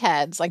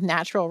redheads, like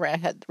natural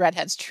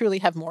redheads, truly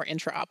have more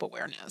intra-op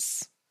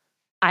awareness?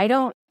 I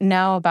don't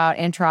know about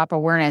intra-op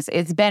awareness.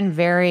 It's been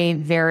very,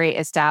 very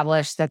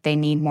established that they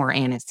need more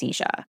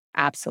anesthesia.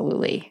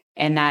 Absolutely.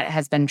 And that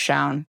has been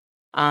shown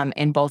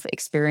in both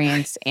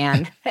experience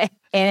and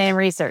in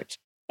research.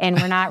 And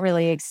we're not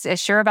really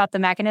sure about the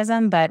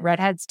mechanism, but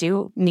redheads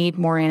do need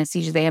more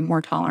anesthesia. They have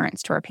more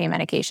tolerance to our pain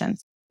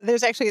medications.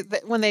 There's actually,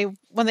 when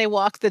they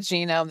walked the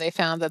genome, they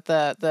found that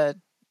the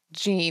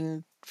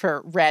gene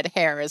for red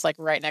hair is like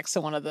right next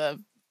to one of the,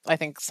 I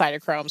think,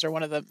 cytochromes or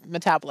one of the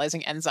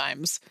metabolizing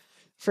enzymes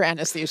for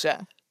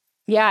anesthesia.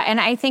 Yeah. And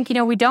I think,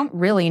 we don't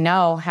really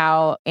know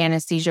how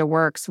anesthesia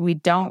works. We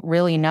don't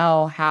really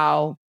know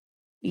how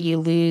you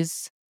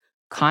lose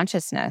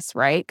consciousness,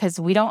 right?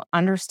 Because we don't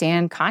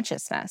understand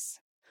consciousness.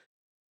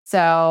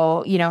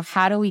 So,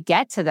 how do we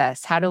get to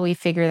this? How do we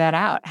figure that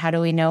out? How do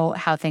we know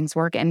how things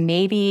work? And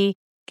maybe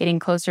getting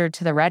closer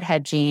to the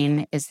redhead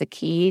gene is the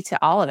key to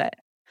all of it.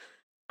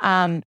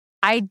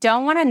 I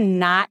don't want to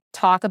not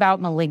talk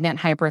about malignant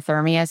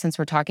hyperthermia since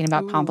we're talking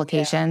about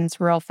complications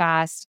real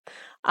fast.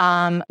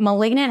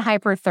 Malignant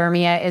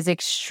hyperthermia is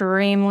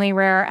extremely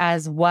rare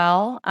as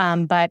well,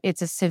 but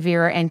it's a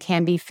severe and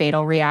can be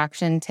fatal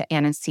reaction to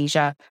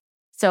anesthesia.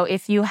 So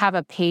if you have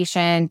a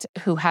patient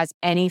who has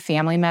any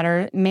family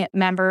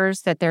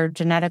members that they're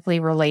genetically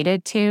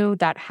related to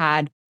that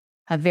had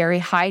a very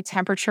high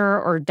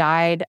temperature or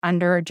died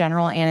under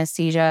general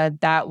anesthesia,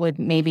 that would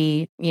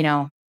maybe,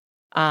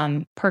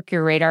 perk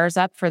your radars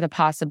up for the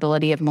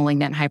possibility of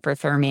malignant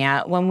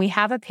hyperthermia. When we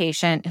have a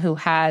patient who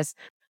has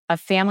a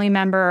family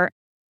member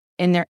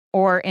in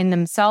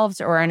themselves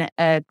or in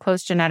a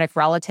close genetic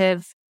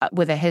relative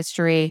with a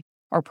history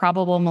or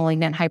probable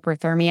malignant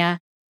hyperthermia,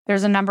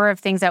 there's a number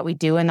of things that we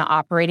do in the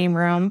operating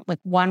room. Like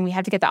one, we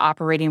have to get the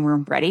operating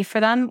room ready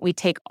for them. We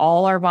take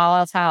all our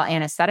volatile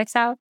anesthetics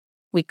out.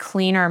 We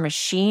clean our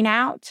machine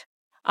out.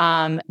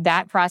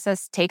 That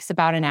process takes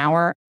about an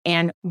hour,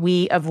 and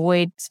we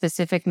avoid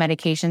specific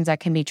medications that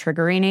can be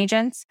triggering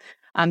agents.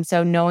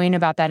 So knowing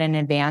about that in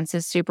advance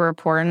is super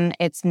important.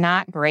 It's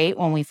not great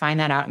when we find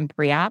that out in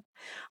pre-op.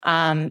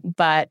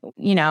 But,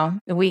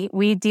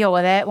 we deal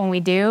with it when we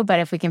do. But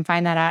if we can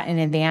find that out in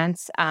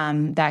advance,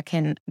 that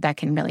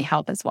can really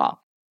help as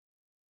well.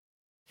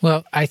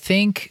 Well, I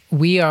think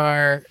we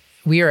are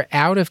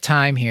out of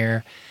time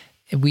here.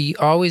 We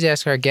always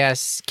ask our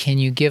guests, can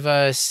you give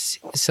us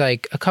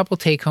like a couple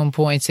take-home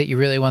points that you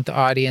really want the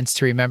audience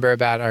to remember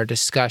about our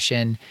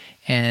discussion?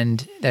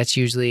 And that's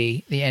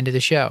usually the end of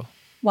the show.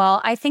 Well,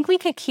 I think we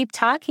could keep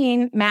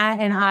talking, Matt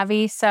and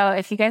Javi. So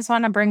if you guys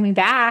want to bring me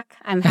back,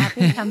 I'm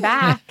happy to come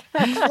back.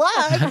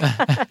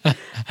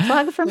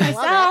 Plug for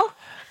myself.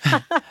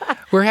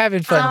 We're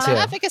having fun too.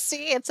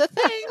 Efficacy, it's a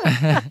thing.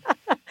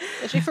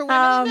 Especially for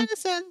women in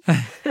medicine.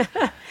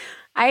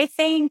 I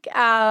think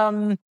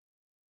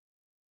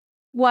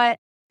what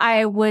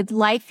I would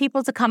like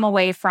people to come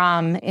away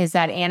from is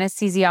that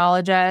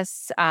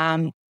anesthesiologists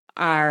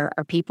are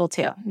people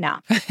too. No,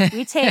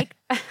 we take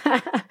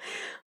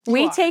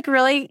we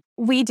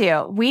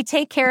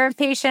take care of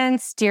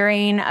patients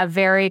during a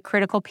very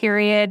critical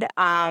period,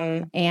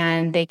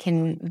 and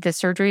the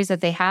surgeries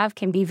that they have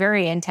can be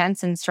very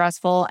intense and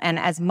stressful. And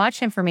as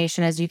much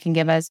information as you can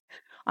give us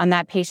on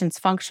that patient's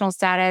functional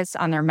status,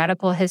 on their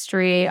medical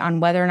history, on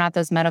whether or not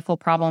those medical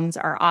problems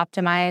are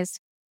optimized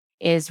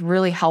is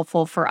really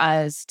helpful for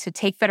us to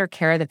take better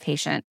care of the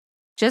patient.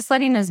 Just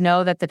letting us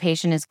know that the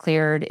patient is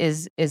cleared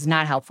is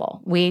not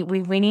helpful. We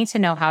need to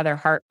know how their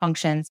heart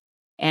functions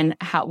and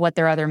what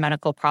their other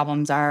medical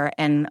problems are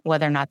and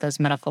whether or not those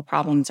medical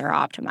problems are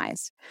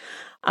optimized.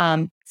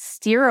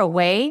 Steer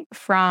away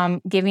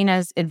from giving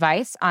us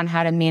advice on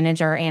how to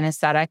manage our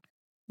anesthetic.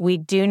 We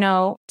do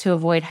know to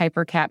avoid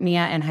hypercapnia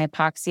and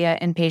hypoxia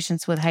in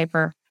patients with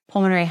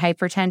pulmonary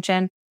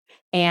hypertension.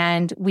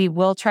 And we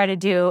will try to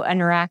do a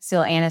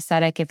neuraxial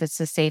anesthetic if it's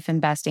the safe and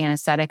best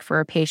anesthetic for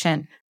a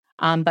patient.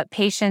 But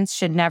patients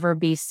should never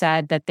be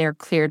said that they're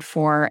cleared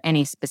for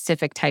any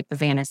specific type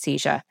of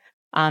anesthesia.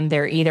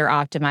 They're either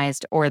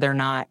optimized or they're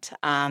not.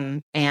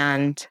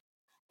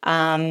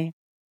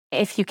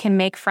 If you can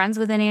make friends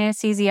with an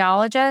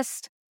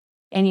anesthesiologist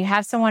and you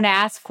have someone to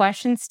ask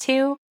questions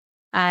to,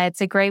 it's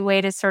a great way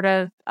to sort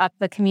of up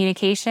the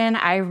communication.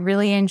 I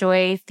really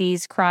enjoy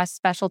these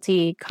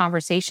cross-specialty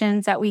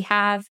conversations that we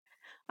have.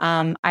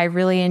 I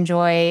really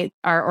enjoy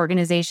our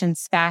organization,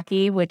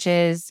 SPACI, which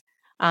is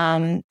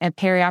a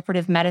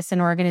perioperative medicine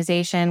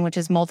organization, which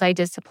is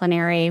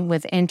multidisciplinary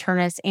with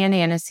internists and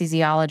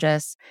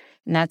anesthesiologists.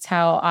 And that's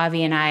how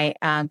Avi and I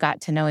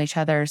got to know each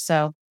other.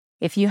 So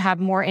if you have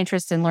more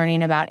interest in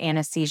learning about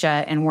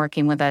anesthesia and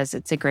working with us,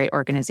 it's a great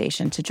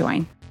organization to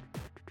join.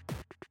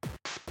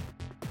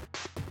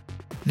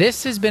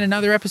 This has been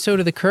another episode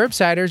of the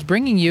Curbsiders,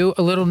 bringing you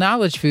a little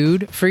knowledge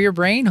food for your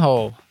brain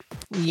hole.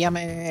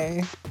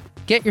 Yummy.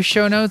 Get your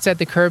show notes at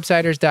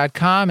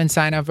thecurbsiders.com and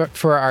sign up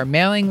for our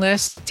mailing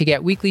list to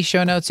get weekly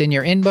show notes in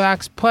your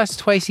inbox. Plus,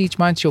 twice each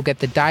month, you'll get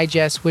the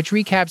digest, which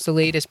recaps the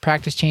latest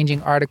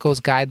practice-changing articles,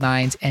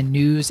 guidelines, and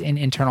news in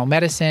internal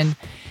medicine.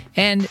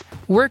 And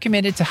we're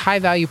committed to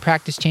high-value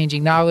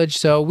practice-changing knowledge,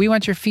 so we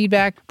want your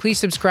feedback. Please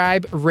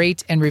subscribe,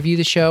 rate, and review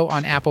the show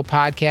on Apple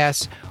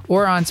Podcasts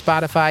or on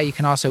Spotify. You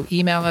can also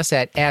email us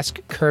at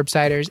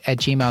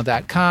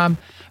askcurbsiders@gmail.com.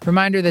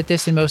 Reminder that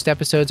this and most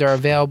episodes are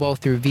available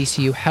through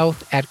VCU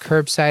Health at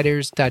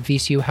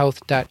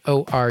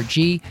curbsiders.vcuhealth.org.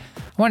 I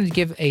wanted to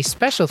give a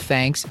special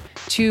thanks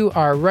to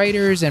our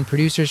writers and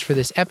producers for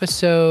this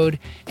episode,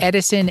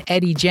 Edison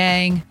Eddie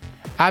Jang,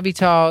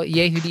 Avital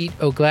Yehudit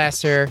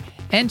Oglasser,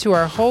 and to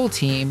our whole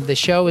team. The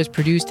show is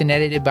produced and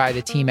edited by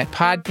the team at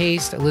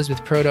Podpaste.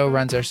 Elizabeth Proto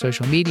runs our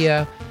social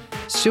media.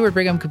 Stuart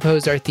Brigham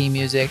composed our theme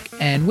music.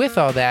 And with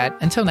all that,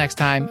 until next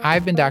time,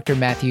 I've been Dr.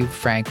 Matthew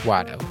Frank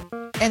Watto.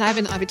 And I've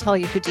been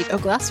Avital Yehudit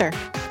Oglasser.